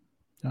will.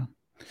 Yeah.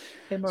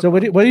 Hey, Mark, So,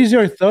 what is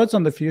your thoughts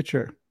on the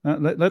future?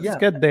 Let's yeah,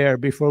 get there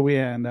before we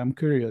end. I'm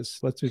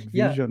curious. What's your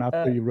yeah. vision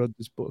after you wrote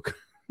this book?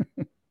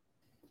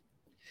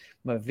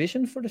 My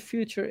vision for the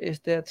future is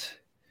that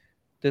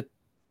the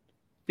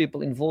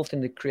people involved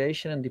in the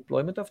creation and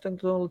deployment of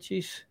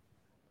technologies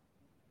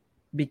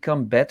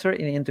become better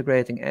in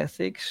integrating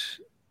ethics,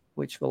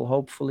 which will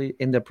hopefully,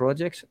 in their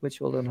projects, which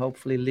will then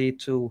hopefully lead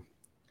to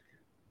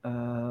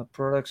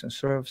products and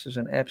services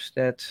and apps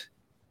that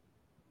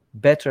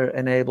better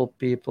enable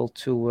people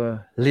to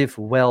live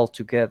well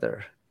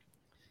together.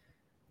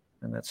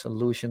 And that's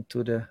allusion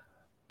to the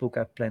book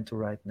I plan to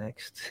write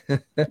next.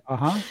 Hey,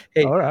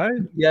 All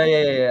right.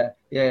 yeah.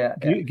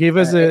 Give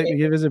us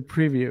a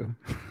preview.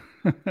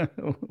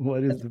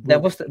 What is the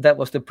book? That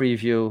was the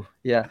preview.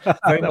 Yeah,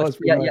 very That much. was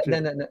pretty much Yeah.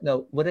 it.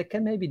 No. What I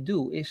can maybe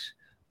do is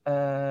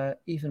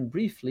even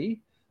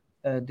briefly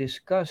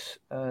discuss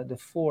the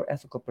 4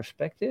 ethical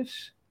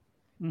perspectives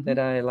that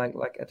I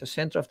like at the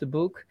center of the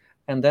book,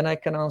 and then I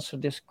can answer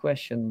this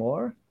question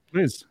more.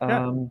 Please.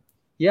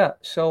 Yeah.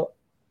 So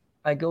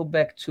I go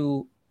back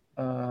to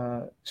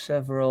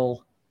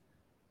several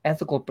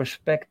ethical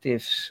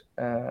perspectives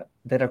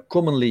that are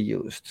commonly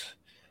used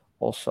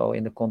also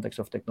in the context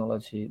of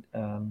technology.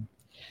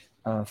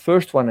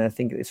 First one, I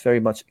think it's very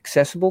much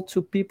accessible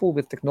to people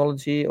with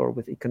technology or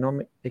with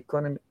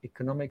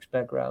economics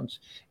backgrounds,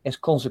 is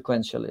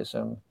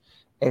consequentialism.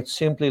 It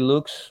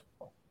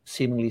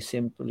seemingly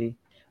simply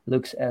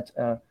looks at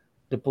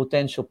the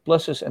potential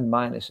pluses and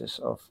minuses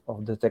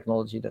of the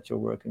technology that you're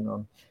working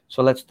on.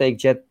 So let's take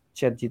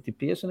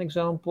ChatGPT as an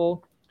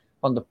example.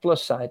 On the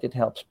plus side, it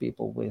helps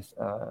people with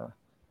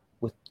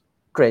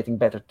creating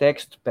better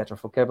text, better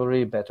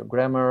vocabulary, better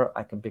grammar.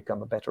 I can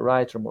become a better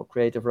writer, more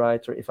creative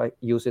writer if I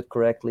use it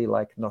correctly,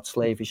 like not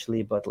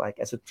slavishly, but like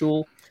as a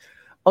tool.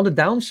 On the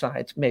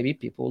downside, maybe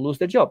people lose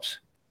their jobs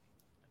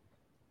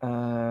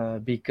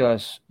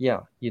because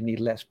you need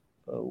less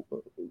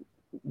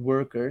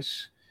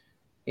workers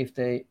if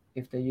they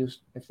can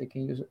use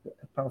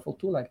a powerful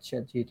tool like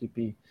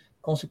ChatGPT.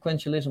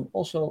 Consequentialism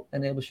also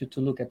enables you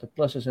to look at the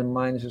pluses and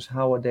minuses,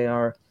 how they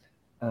are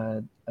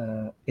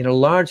in a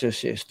larger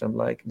system.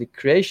 Like the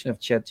creation of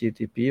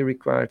ChatGPT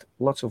required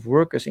lots of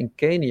workers in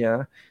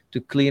Kenya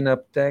to clean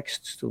up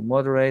texts, to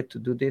moderate, to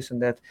do this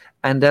and that,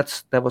 and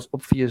that was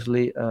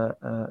obviously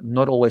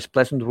not always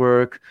pleasant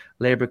work,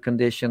 labor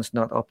conditions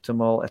not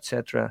optimal,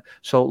 etc.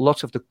 So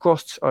lots of the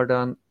costs are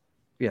done,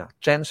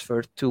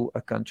 transferred to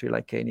a country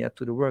like Kenya,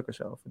 to the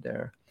workers over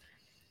there.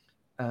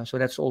 So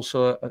that's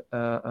also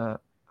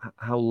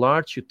how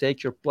large you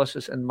take your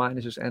pluses and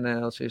minuses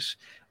analysis,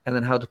 and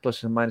then how the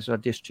pluses and minuses are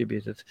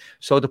distributed.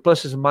 So the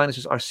pluses and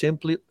minuses are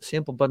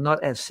simple, but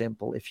not as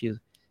simple if you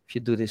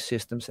do this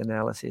systems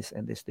analysis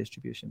and this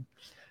distribution.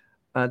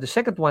 The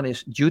second one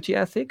is duty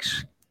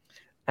ethics,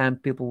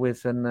 and people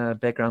with a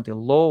background in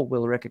law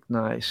will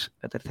recognize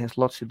that it has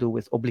lots to do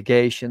with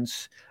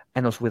obligations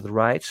and also with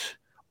rights,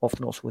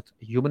 often also with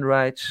human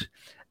rights.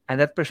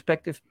 And that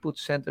perspective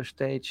puts center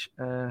stage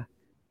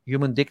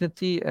human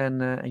dignity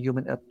and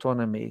human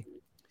autonomy.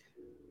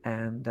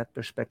 And that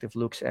perspective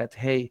looks at,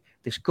 hey,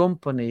 this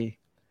company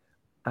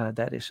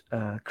that is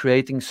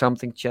creating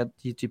something,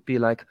 ChatGPT,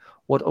 like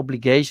what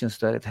obligations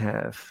does it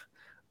have?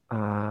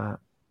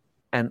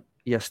 And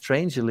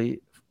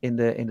strangely, in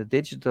the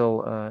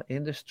digital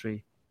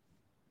industry,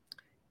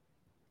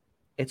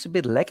 it's a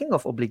bit lacking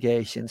of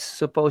obligations.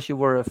 Suppose you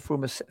were a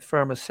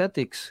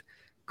pharmaceutics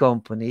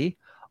company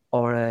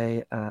or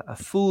a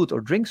food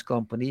or drinks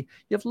company,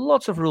 you have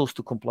lots of rules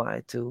to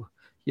comply to.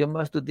 You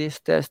must do this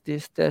test,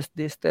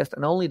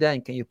 and only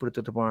then can you put it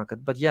to the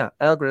market. But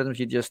algorithms,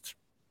 you just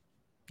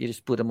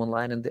put them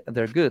online and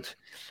they're good.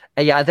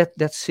 And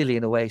that's silly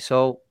in a way.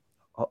 So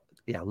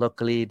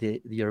luckily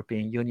the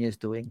European Union is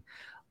doing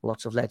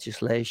lots of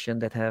legislation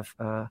that have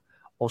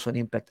also an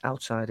impact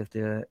outside of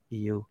the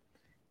EU.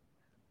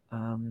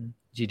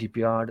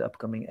 GDPR, the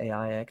upcoming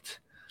AI Act.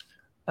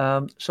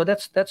 So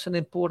that's an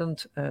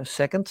important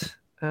second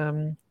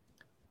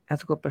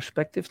ethical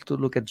perspective, to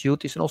look at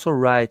duties and also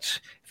rights.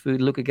 If we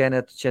look again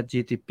at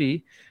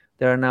ChatGPT,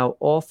 there are now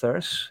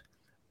authors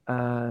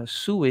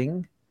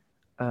suing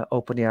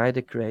OpenAI,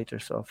 the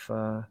creators of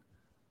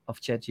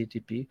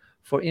ChatGPT,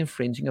 for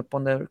infringing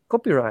upon their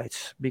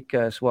copyrights,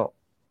 because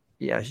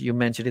you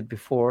mentioned it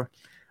before,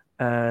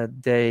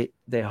 they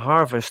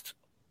harvest,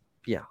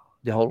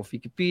 the whole of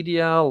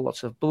Wikipedia,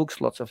 lots of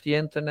books, lots of the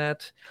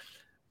internet,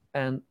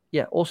 and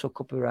also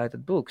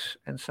copyrighted books.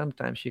 And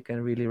sometimes you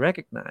can really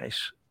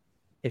recognize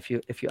if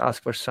you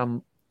ask for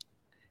some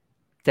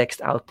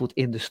text output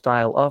in the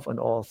style of an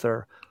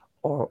author,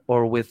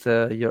 or with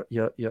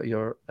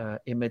your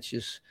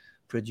images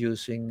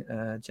producing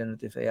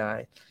generative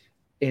AI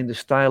in the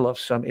style of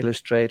some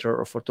illustrator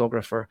or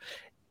photographer,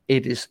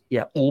 it is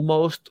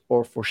almost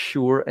or for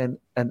sure and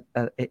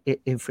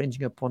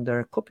infringing upon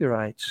their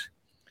copyrights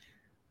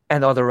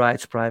and other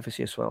rights,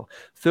 privacy as well.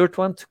 Third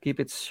one, to keep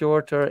it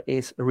shorter,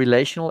 is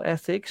relational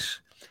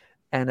ethics,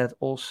 and that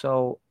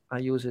also I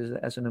use it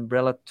as an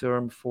umbrella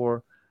term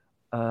for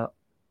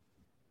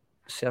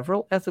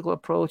several ethical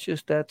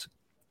approaches that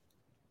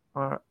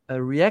are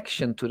a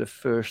reaction to the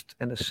first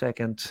and the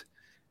second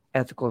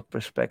ethical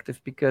perspective,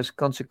 because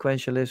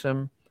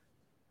consequentialism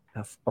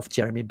of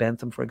Jeremy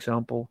Bentham, for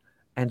example,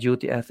 and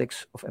duty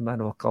ethics of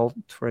Immanuel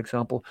Kant, for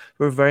example,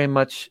 were very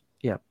much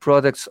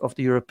products of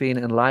the European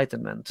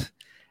Enlightenment.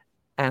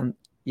 And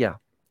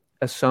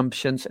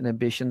assumptions and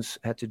ambitions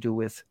had to do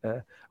with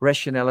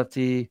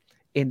rationality,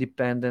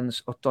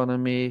 independence,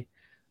 autonomy,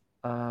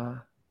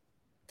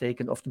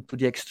 taken often to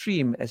the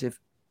extreme, as if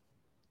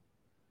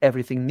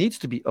everything needs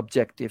to be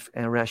objective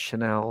and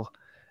rational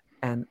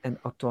and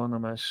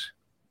autonomous.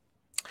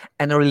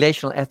 And a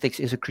relational ethics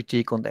is a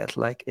critique on that.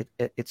 Like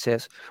it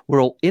says,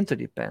 we're all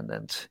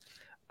interdependent.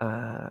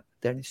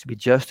 There needs to be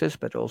justice,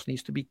 but there also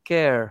needs to be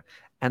care.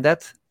 And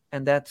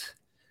that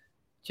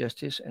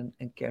justice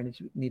and care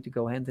need to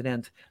go hand in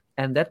hand.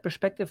 And that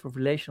perspective of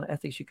relational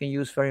ethics you can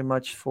use very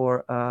much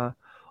for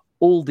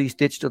all these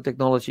digital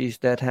technologies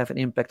that have an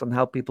impact on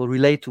how people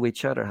relate to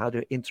each other, how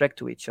they interact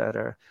to each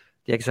other.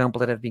 The example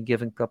that I've been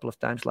given a couple of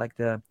times, like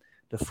the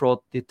fraud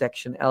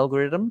detection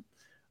algorithm,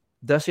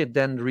 does it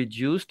then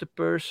reduce the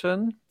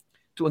person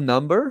to a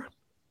number,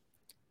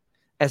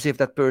 as if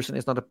that person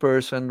is not a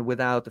person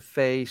without a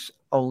face,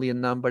 only a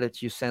number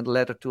that you send a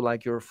letter to,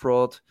 like you're a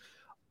fraud?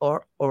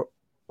 Or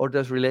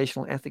does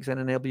relational ethics then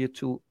enable you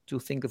to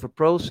think of a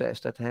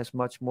process that has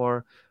much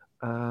more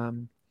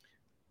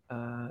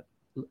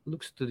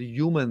looks to the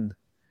human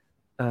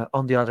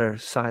on the other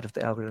side of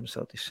the algorithm,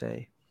 so to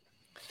say?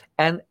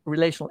 And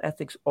relational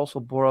ethics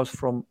also borrows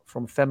from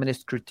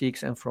feminist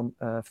critiques and from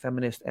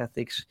feminist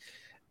ethics,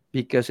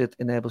 because it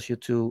enables you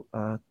to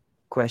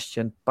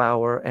question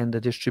power and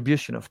the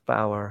distribution of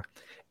power.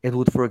 It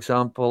would, for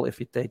example, if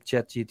you take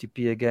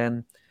ChatGPT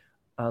again,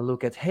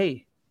 look at,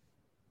 hey,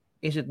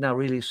 is it now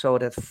really so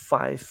that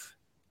 5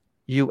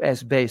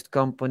 US-based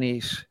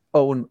companies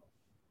own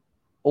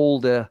all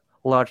the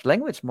large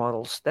language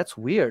models? That's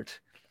weird.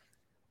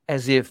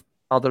 As if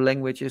other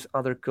languages,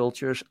 other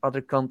cultures,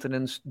 other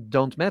continents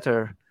don't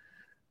matter.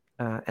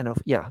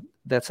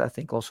 That's, I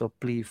think, also a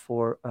plea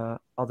for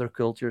other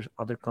cultures,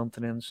 other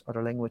continents,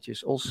 other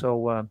languages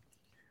also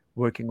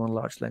working on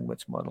large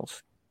language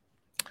models.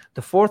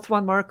 The fourth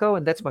one, Marco,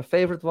 and that's my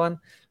favorite one,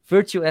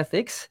 virtue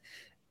ethics.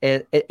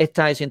 It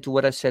ties into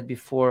what I said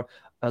before,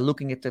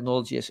 looking at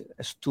technology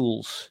as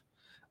tools.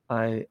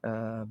 I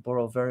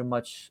was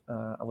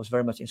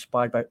very much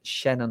inspired by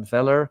Shannon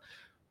Veller,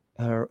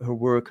 her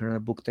work, her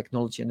book,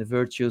 Technology and the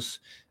Virtues.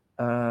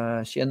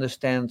 She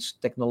understands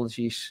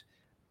technologies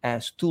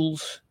as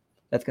tools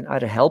that can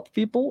either help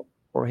people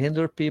or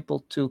hinder people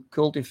to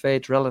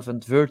cultivate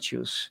relevant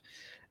virtues.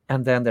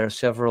 And then there are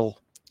several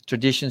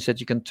traditions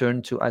that you can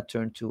turn to. I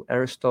turn to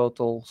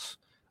Aristotle's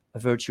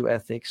virtue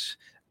ethics,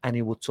 and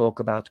he would talk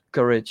about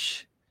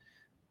courage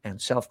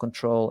and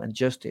self-control and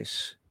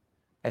justice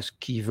as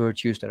key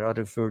virtues. There are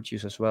other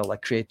virtues as well,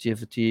 like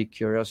creativity,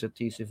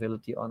 curiosity,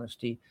 civility,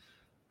 honesty.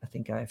 I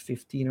think I have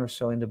 15 or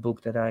so in the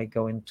book that I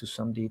go into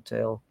some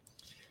detail.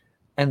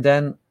 And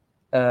then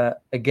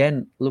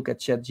again, look at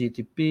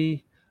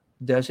ChatGPT.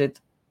 Does it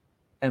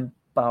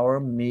empower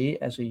me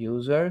as a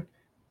user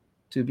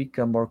to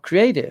become more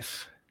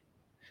creative?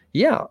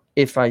 Yeah,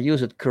 if I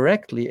use it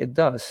correctly, it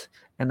does.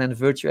 And then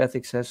virtue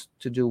ethics has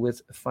to do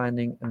with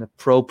finding an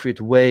appropriate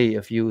way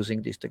of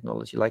using this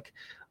technology, like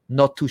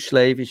not too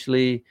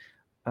slavishly,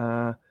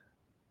 but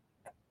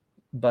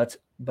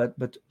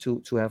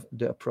to have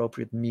the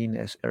appropriate mean,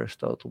 as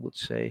Aristotle would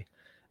say.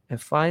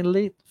 And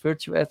finally,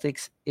 virtue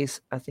ethics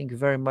is, I think,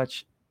 very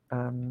much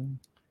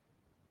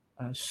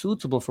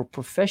suitable for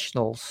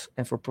professionals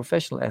and for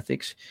professional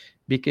ethics,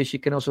 because you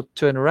can also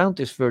turn around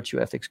this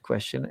virtue ethics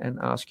question and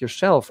ask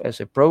yourself,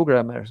 as a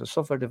programmer, as a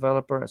software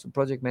developer, as a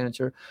project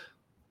manager,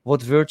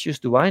 what virtues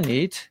do I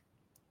need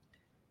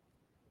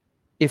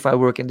if I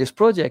work in this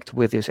project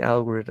with this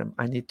algorithm?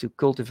 I need to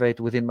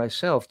cultivate within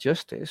myself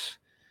justice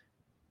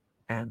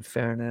and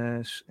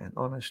fairness and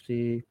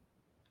honesty.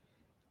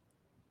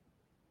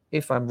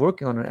 If I'm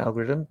working on an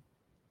algorithm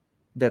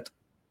that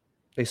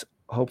is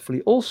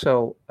hopefully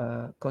also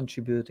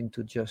contributing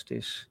to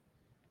justice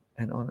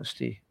and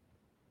honesty.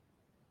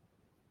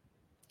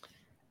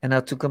 And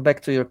now, to come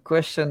back to your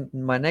question,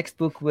 my next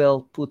book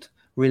will put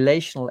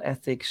relational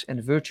ethics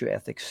and virtue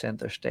ethics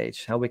center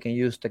stage, how we can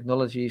use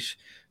technologies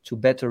to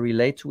better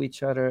relate to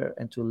each other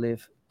and to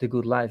live the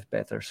good life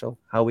better. So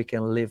how we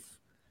can live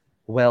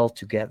well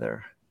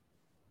together.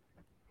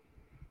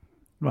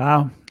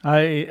 Wow,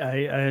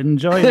 I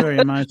enjoy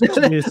very much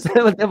this.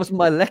 That was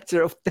my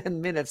lecture of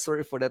 10 minutes.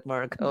 Sorry for that,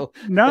 Marco.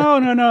 No.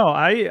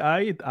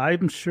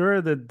 I'm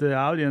sure that the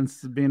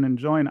audience has been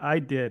enjoying. I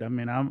did. I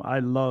mean, I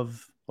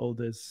love all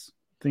these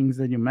things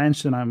that you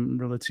mentioned. I'm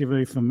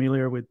relatively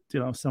familiar with,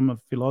 some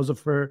of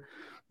philosopher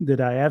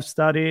that I have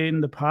studied in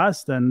the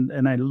past,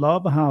 and I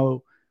love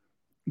how,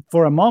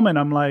 for a moment,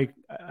 I'm like,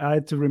 I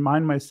had to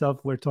remind myself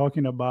we're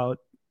talking about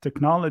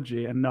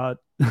technology and not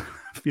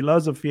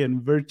philosophy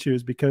and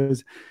virtues,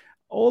 because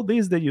all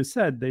these that you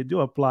said, they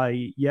do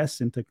apply, yes,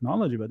 in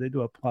technology, but they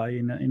do apply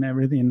in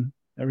everything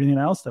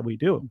else that we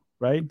do,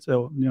 right?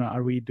 So,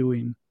 are we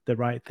doing the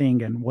right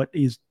thing, and what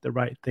is the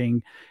right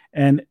thing?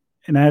 And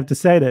I have to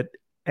say that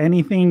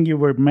anything you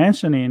were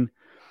mentioning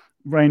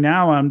right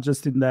now, I'm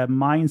just in that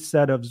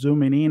mindset of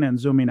zooming in and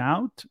zooming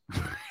out.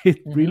 It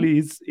really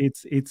is,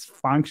 it's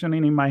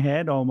functioning in my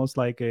head almost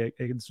like a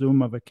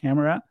zoom of a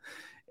camera.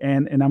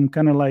 And I'm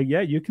kind of like,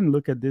 yeah, you can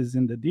look at this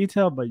in the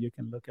detail, but you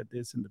can look at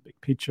this in the big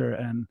picture,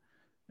 and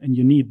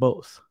you need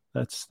both.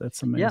 That's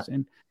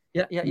amazing.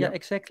 Yeah,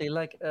 exactly.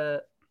 Like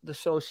the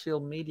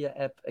social media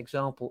app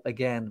example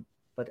again,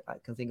 but I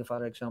can think of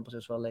other examples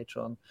as well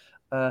later on.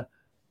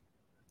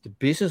 The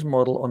business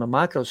model on a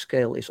macro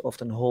scale is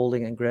often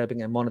holding and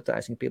grabbing and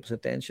monetizing people's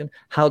attention.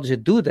 How does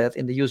it do that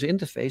in the user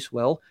interface?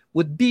 Well,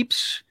 with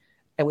beeps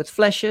and with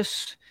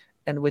flashes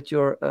and with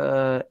your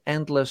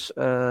endless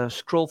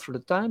scroll through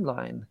the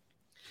timeline.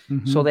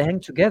 So they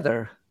hang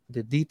together,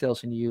 the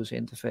details in the user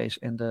interface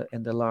and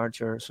the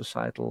larger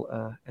societal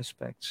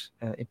aspects,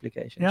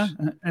 implications. Yeah,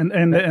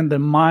 and the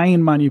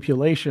mind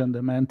manipulation,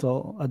 the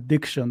mental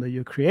addiction that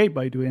you create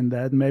by doing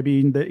that.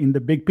 Maybe in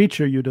the big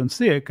picture you don't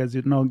see it because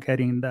you're not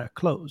getting that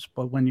close.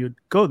 But when you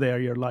go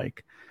there, you're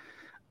like,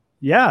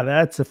 yeah,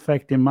 that's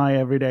affecting my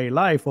everyday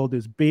life. All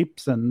these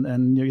beeps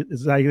and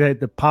it's like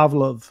the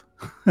Pavlov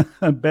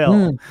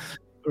bell,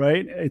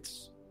 right?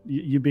 It's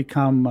you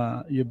become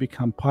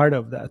part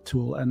of that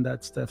tool, and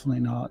that's definitely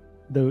not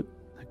a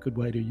good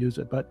way to use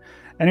it. But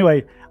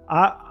anyway,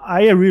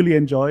 I really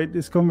enjoyed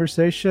this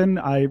conversation.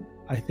 I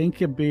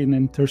think it'd be an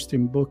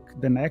interesting book,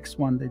 the next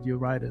one that you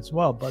write as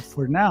well. But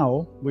for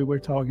now, we were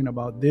talking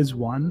about this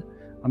one.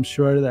 I'm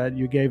sure that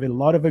you gave a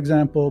lot of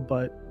example,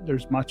 but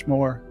there's much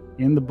more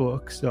in the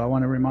book. So I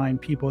want to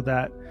remind people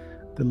that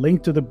the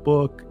link to the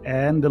book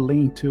and the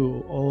link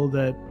to all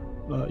the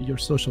your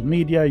social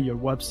media, your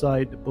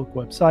website, the book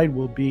website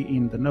will be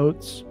in the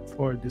notes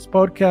for this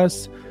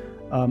podcast.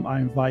 I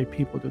invite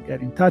people to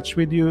get in touch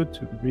with you,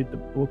 to read the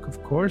book,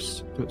 of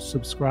course, to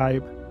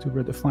subscribe to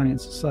Redefining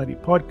Society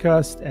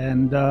podcast,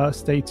 and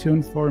stay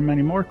tuned for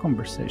many more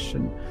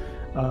conversation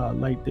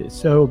like this.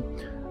 So,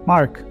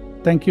 Marc,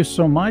 thank you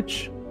so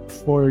much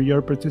for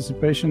your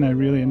participation. I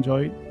really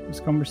enjoyed this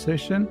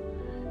conversation.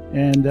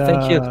 And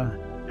thank you.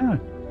 Yeah,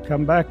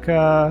 come back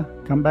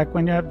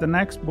when you have the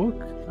next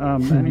book,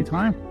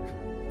 anytime.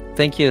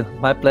 Thank you.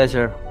 My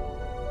pleasure.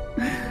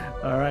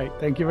 All right.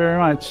 Thank you very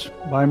much.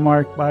 Bye,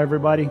 Marc. Bye,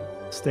 everybody.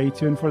 Stay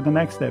tuned for the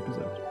next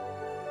episode.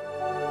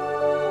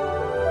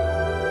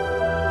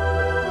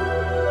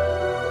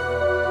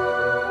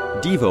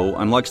 Devo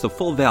unlocks the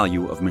full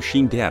value of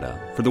machine data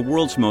for the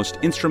world's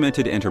most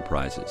instrumented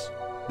enterprises.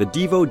 The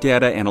Devo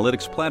Data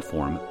Analytics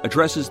Platform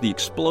addresses the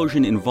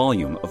explosion in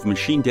volume of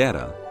machine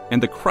data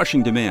and the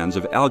crushing demands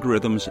of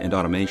algorithms and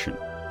automation.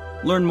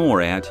 Learn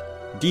more at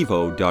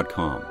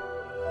devo.com.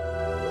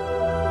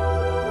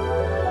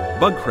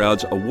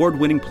 BugCrowd's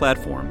award-winning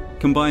platform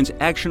combines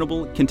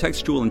actionable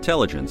contextual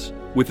intelligence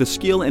with the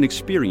skill and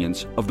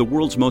experience of the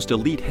world's most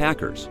elite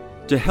hackers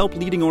to help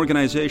leading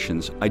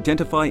organizations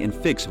identify and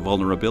fix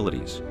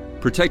vulnerabilities,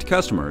 protect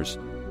customers,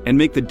 and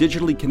make the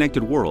digitally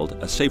connected world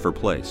a safer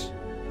place.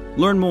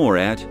 Learn more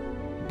at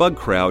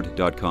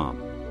bugcrowd.com.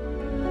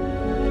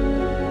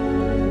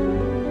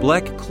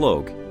 Black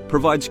Cloak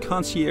provides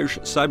concierge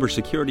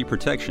cybersecurity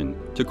protection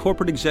to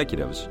corporate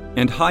executives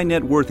and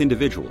high-net-worth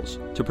individuals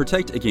to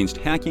protect against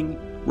hacking,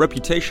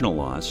 reputational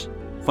loss,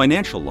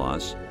 financial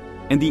loss,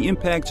 and the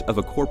impacts of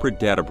a corporate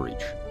data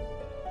breach.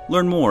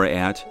 Learn more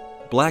at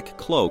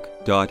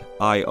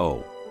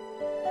blackcloak.io.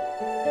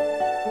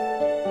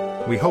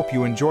 We hope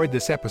you enjoyed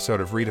this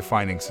episode of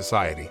Redefining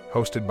Society,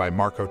 hosted by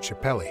Marco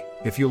Ciappelli.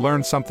 If you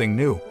learned something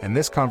new and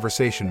this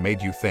conversation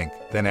made you think,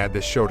 then add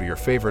this show to your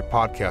favorite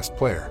podcast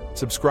player,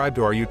 subscribe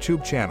to our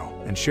YouTube channel,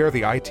 and share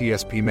the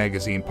ITSP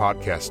Magazine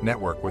podcast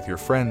network with your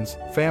friends,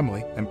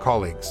 family, and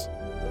colleagues.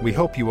 We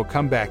hope you will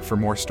come back for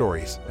more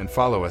stories and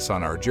follow us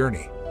on our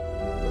journey.